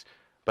ls.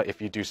 But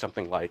if you do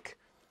something like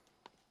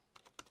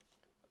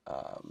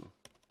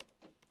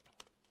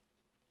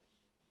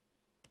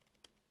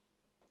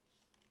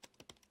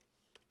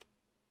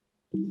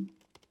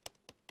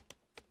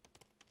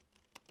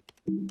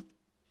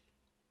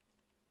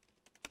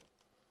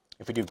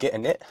if we do git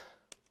init,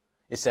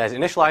 it says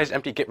initialize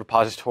empty git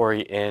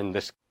repository in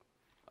this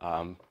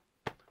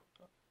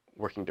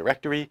working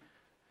directory.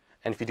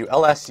 And if you do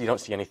ls, you don't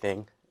see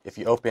anything. If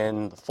you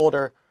open the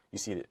folder, you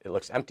see that it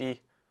looks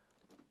empty.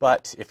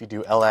 But if you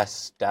do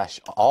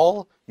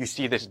ls-all, you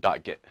see this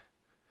 .git.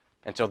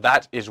 And so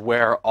that is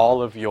where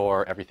all of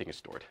your everything is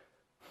stored.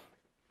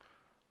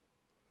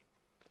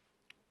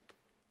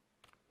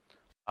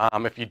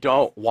 If you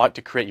don't want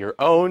to create your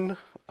own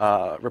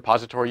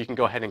repository, you can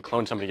go ahead and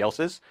clone somebody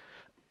else's.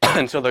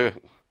 And so the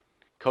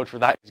code for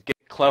that is git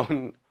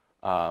clone,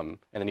 and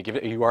then you give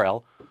it a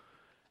URL,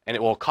 and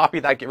it will copy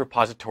that Git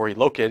repository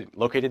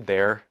located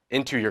there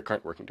into your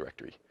current working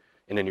directory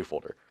in a new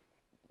folder.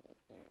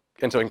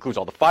 And so it includes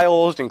all the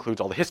files, it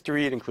includes all the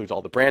history, it includes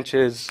all the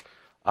branches,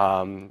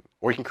 or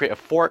you can create a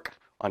fork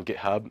on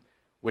GitHub,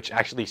 which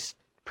actually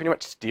pretty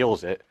much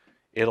steals it.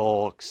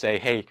 It'll say,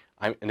 hey,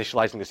 I'm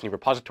initializing this new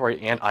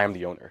repository and I am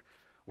the owner.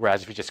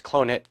 Whereas if you just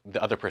clone it,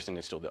 the other person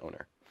is still the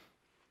owner.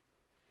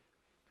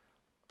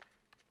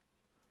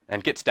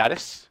 And git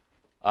status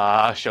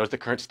shows the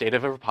current state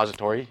of a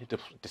repository. It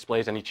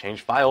displays any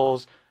changed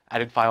files,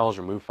 added files,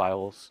 removed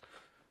files.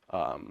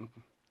 So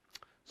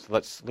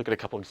let's look at a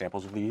couple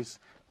examples of these.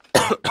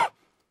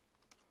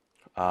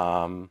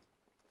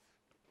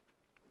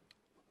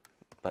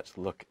 Let's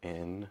look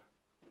in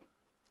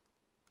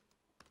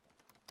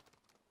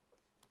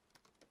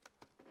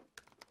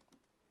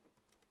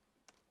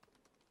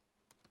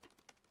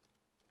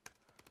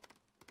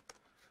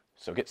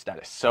so git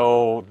status.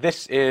 So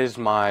this is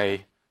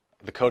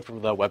the code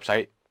from the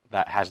website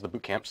that has the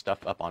bootcamp stuff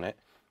up on it.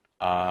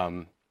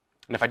 And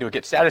if I do a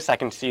git status, I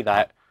can see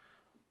that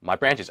my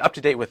branch is up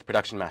to date with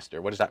production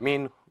master. What does that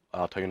mean?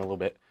 I'll tell you in a little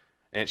bit.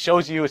 And it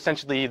shows you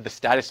essentially the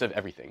status of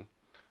everything.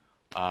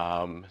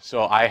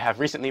 So I have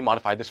recently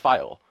modified this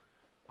file.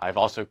 I've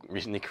also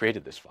recently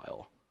created this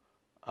file.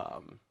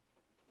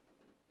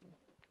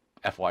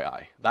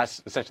 FYI.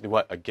 That's essentially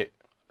what a git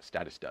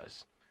status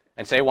does.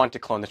 And say I want to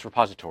clone this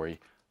repository,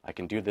 I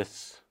can do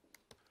this.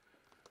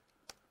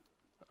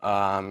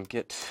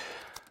 Git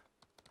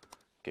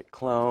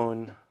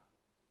clone.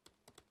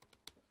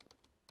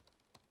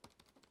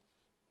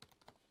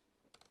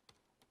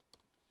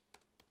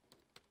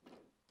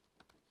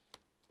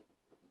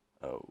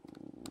 Oh.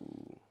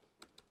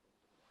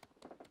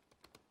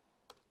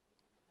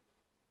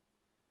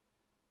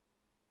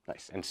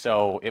 Nice. And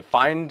so it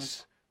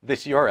finds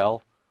this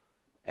URL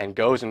and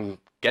goes and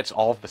gets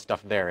all of the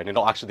stuff there, and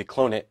it'll actually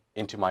clone it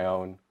into my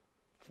own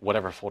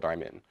whatever folder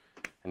I'm in.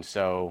 And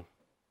so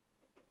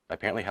I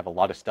apparently have a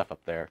lot of stuff up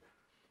there,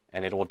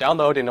 and it will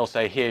download and it'll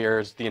say,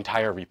 here's the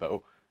entire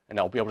repo, and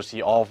I'll be able to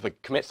see all of the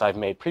commits I've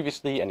made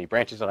previously, any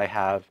branches that I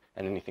have,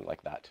 and anything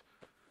like that.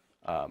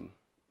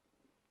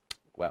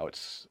 Wow,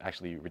 it's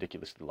actually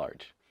ridiculously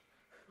large.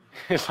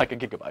 It's like a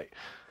gigabyte.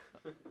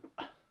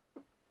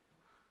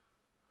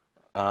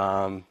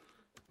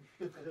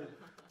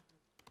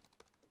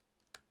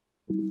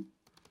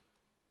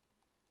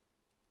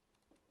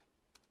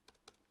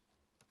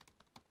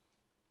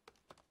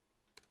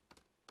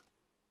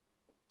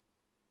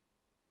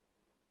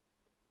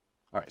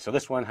 All right, so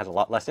this one has a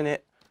lot less in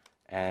it,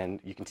 and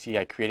you can see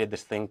I created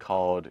this thing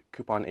called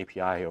Coupon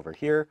API over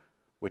here,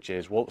 which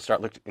is, we'll start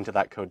looking into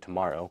that code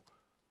tomorrow.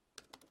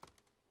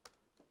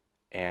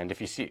 And if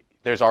you see,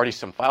 there's already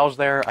some files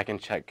there. I can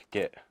check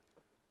git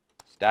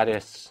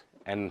status,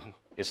 and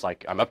it's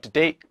like I'm up to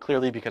date,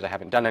 clearly, because I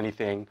haven't done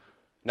anything.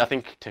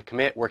 Nothing to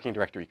commit, working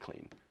directory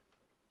clean.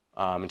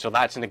 And so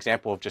that's an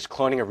example of just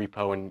cloning a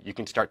repo, and you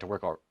can start to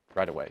work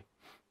right away.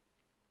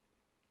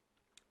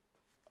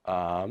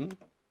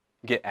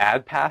 Git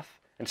add path.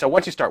 And so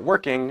once you start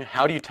working,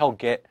 how do you tell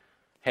Git,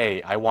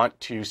 hey, I want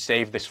to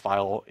save this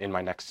file in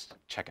my next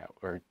checkout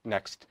or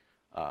next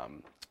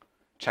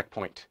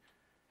checkpoint?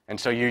 And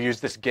so you use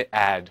this git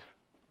add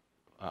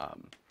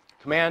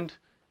command,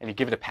 and you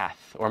give it a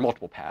path or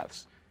multiple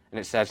paths. And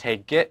it says, hey,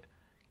 Git,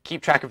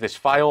 keep track of this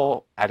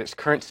file at its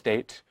current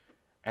state,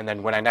 and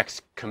then when I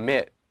next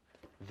commit,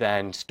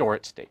 then store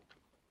its state.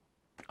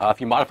 If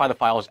you modify the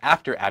files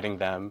after adding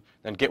them,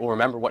 then Git will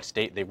remember what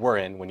state they were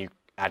in when you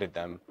added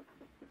them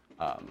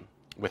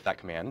with that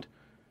command.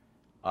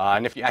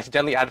 And if you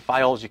accidentally add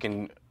files, you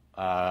can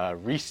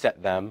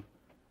reset them,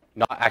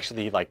 not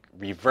actually like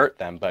revert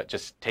them, but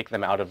just take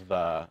them out of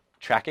the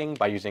tracking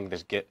by using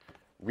this git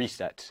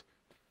reset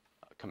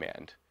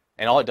command.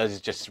 And all it does is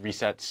just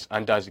resets,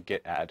 undoes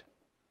git add,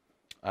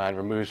 and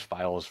removes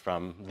files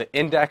from the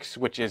index,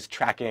 which is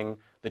tracking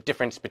the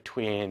difference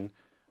between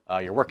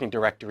your working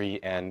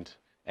directory and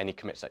any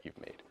commits that you've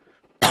made.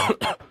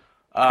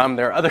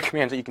 There are other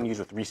commands that you can use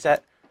with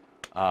reset.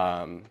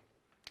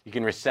 You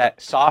can reset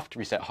soft,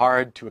 reset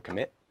hard to a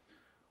commit,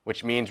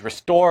 which means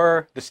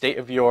restore the state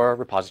of your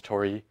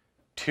repository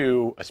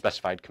to a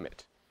specified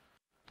commit.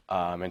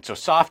 And so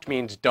soft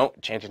means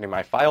don't change any of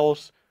my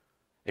files.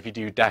 If you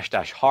do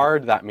 --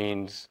 hard, that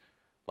means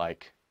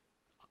like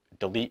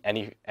delete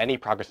any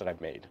progress that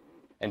I've made.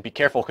 And be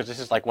careful, because this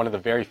is like one of the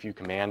very few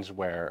commands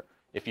where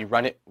if you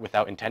run it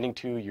without intending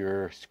to,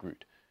 you're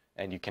screwed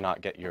and you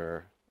cannot get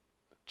your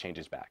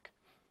changes back.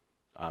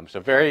 So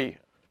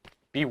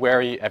be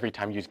wary every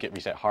time you use git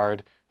reset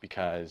hard,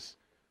 because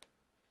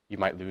you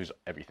might lose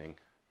everything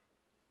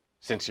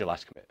since your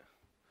last commit.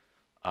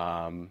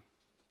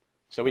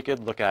 So we could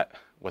look at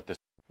what this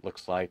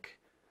looks like.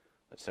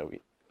 So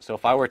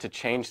if I were to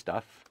change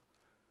stuff,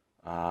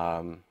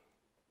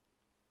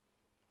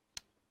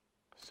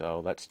 so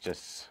let's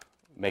just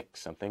make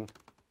something.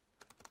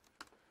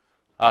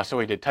 So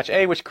we did touch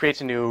A, which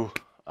creates a new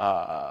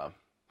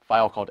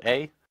file called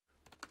A.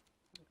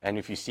 And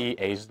if you see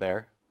A's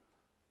there,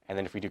 and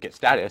then if we do git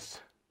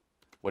status,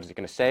 what is it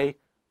going to say?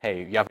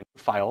 Hey, you have a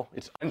new file.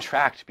 It's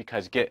untracked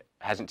because Git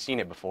hasn't seen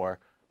it before,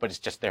 but it's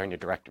just there in your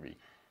directory.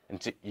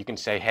 And so you can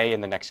say, hey,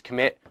 in the next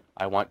commit,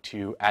 I want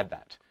to add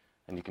that.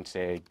 And you can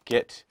say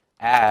git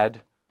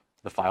add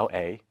the file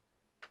A,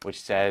 which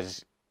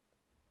says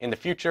in the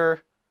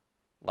future,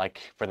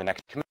 like for the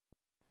next commit,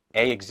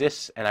 A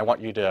exists, and I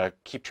want you to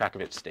keep track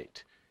of its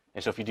state.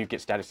 And so if you do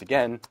git status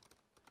again,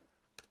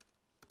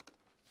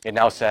 it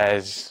now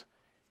says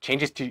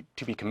changes to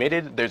be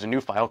committed. There's a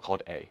new file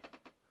called A.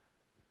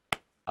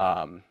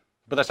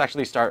 But let's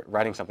actually start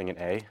writing something in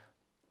A.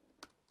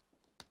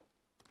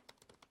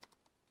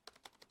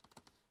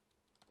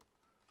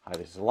 Hi,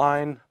 this is a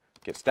line,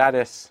 git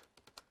status.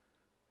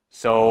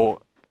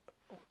 So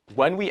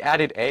when we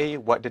added A,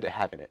 what did it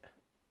have in it?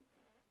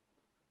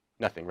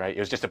 Nothing, right? It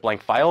was just a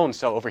blank file, and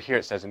so over here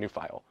it says a new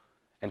file.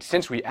 And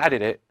since we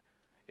added it,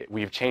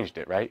 we've changed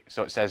it, right?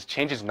 So it says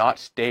changes not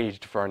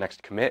staged for our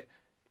next commit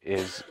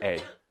is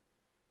A.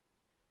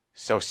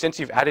 So since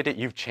you've added it,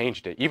 you've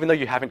changed it. Even though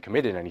you haven't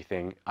committed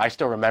anything, I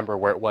still remember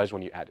where it was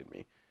when you added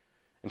me.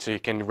 And so you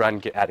can run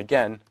git add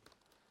again,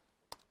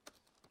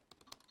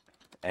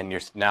 and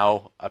you're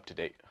now up to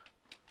date.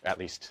 At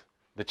least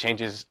the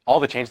changes, all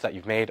the changes that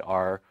you've made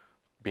are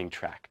being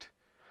tracked.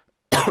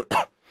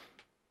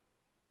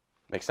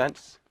 Make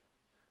sense?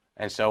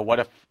 And so what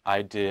if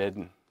I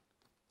did,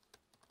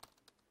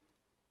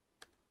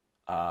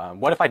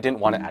 what if I didn't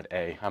want to add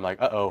A? I'm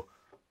like, uh-oh,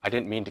 I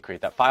didn't mean to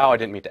create that file. I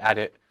didn't mean to add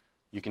it.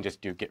 You can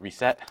just do git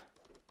reset.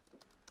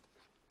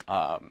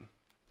 And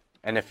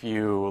if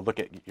you look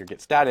at your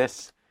git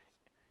status,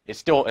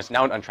 it's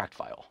now an untracked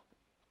file.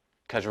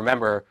 Because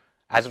remember,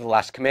 as of the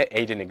last commit,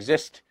 A didn't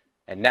exist,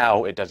 and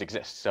now it does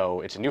exist.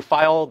 So it's a new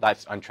file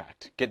that's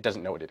untracked. Git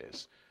doesn't know what it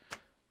is.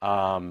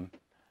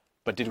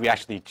 But did we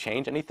actually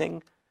change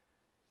anything?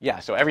 Yeah,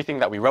 so everything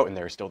that we wrote in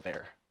there is still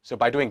there. So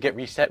by doing git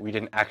reset, we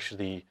didn't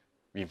actually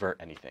revert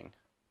anything.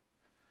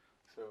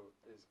 So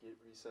is git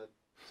reset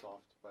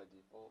soft by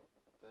default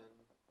then?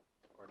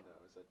 Or no,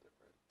 is that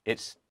different?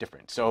 It's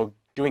different. So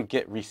doing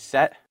git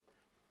reset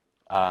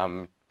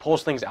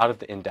pulls things out of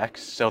the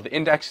index. So the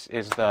index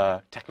is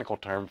the technical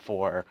term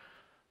for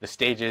the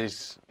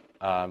stages,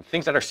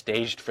 things that are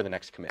staged for the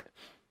next commit.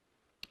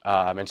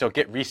 And so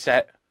git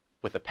reset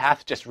with the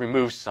path just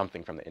removes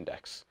something from the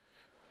index.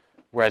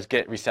 Whereas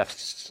git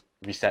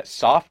reset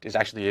soft is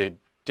actually a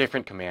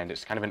different command.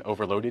 It's kind of an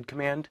overloaded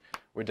command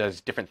where it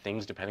does different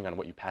things depending on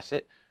what you pass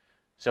it.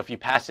 So if you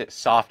pass it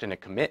soft in a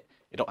commit,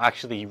 it'll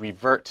actually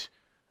revert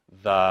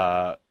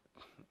the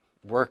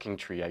working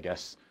tree, I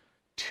guess,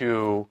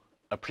 to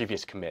a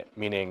previous commit,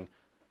 meaning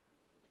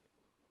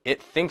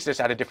it thinks it's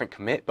at a different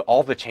commit, but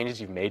all the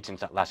changes you've made since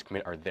that last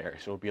commit are there.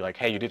 So it'll be like,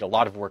 hey, you did a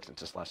lot of work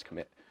since this last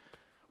commit.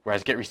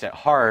 Whereas git reset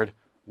hard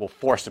will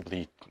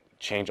forcibly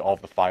change all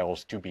of the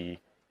files to be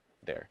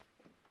there.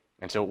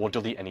 And so it will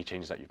delete any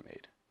changes that you've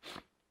made.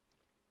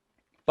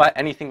 But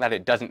anything that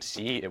it doesn't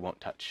see, it won't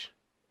touch.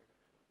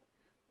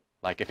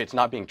 Like if it's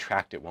not being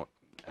tracked, it won't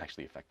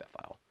actually affect that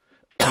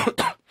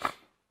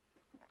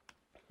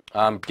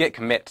file. Git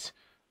commit.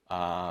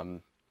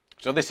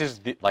 So this is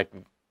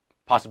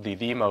possibly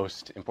the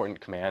most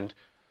important command.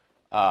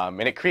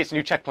 And it creates a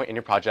new checkpoint in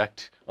your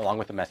project along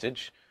with a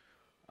message.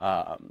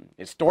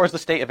 It stores the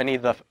state of any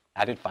of the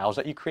added files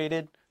that you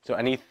created. So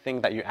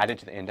anything that you added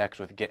to the index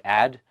with git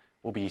add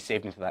will be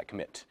saved into that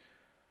commit.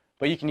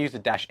 But you can use the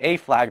 -a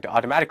flag to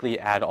automatically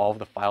add all of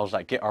the files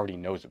that Git already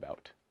knows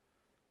about.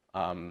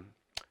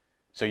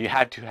 So you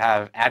had to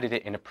have added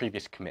it in a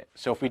previous commit.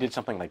 So if we did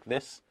something like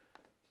this,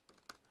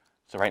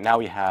 so right now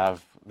we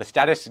have the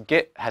status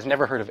Git has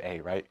never heard of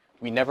A, right?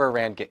 We never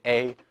ran git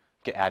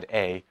add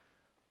A,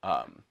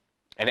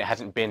 and it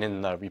hasn't been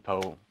in the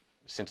repo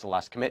since the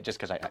last commit just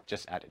because I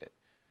just added it.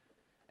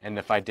 And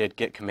if I did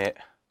git commit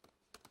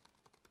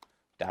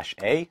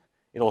 -a,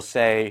 it'll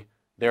say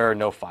there are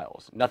no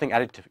files, nothing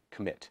added to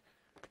commit.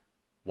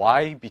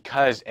 Why?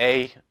 Because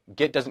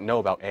Git doesn't know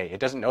about A. It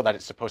doesn't know that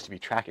it's supposed to be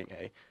tracking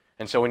A.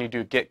 And so when you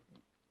do git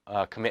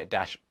commit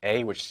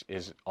 -a, which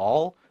is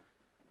all,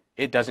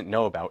 it doesn't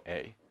know about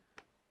A,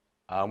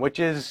 which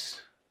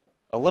is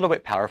a little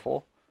bit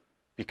powerful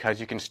because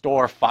you can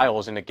store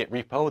files in a Git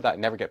repo that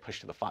never get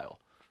pushed to the file,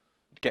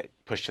 get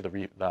pushed to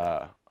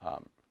the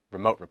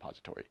remote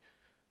repository.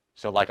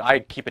 So like I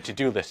keep a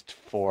to-do list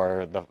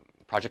for the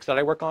projects that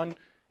I work on,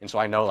 and so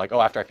I know like,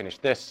 oh, after I finish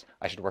this,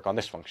 I should work on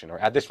this function or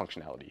add this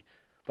functionality.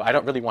 But I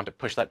don't really want to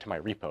push that to my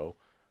repo,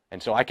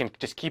 and so I can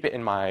just keep it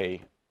in my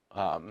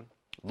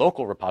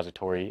local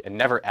repository and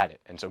never add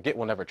it, and so Git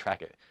will never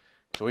track it.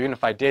 So even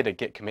if I did a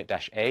git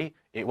commit-a,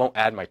 it won't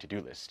add my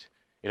to-do list.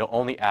 It'll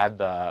only add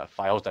the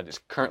files that it's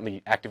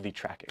currently actively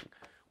tracking,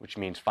 which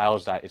means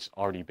files that it's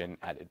already been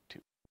added to.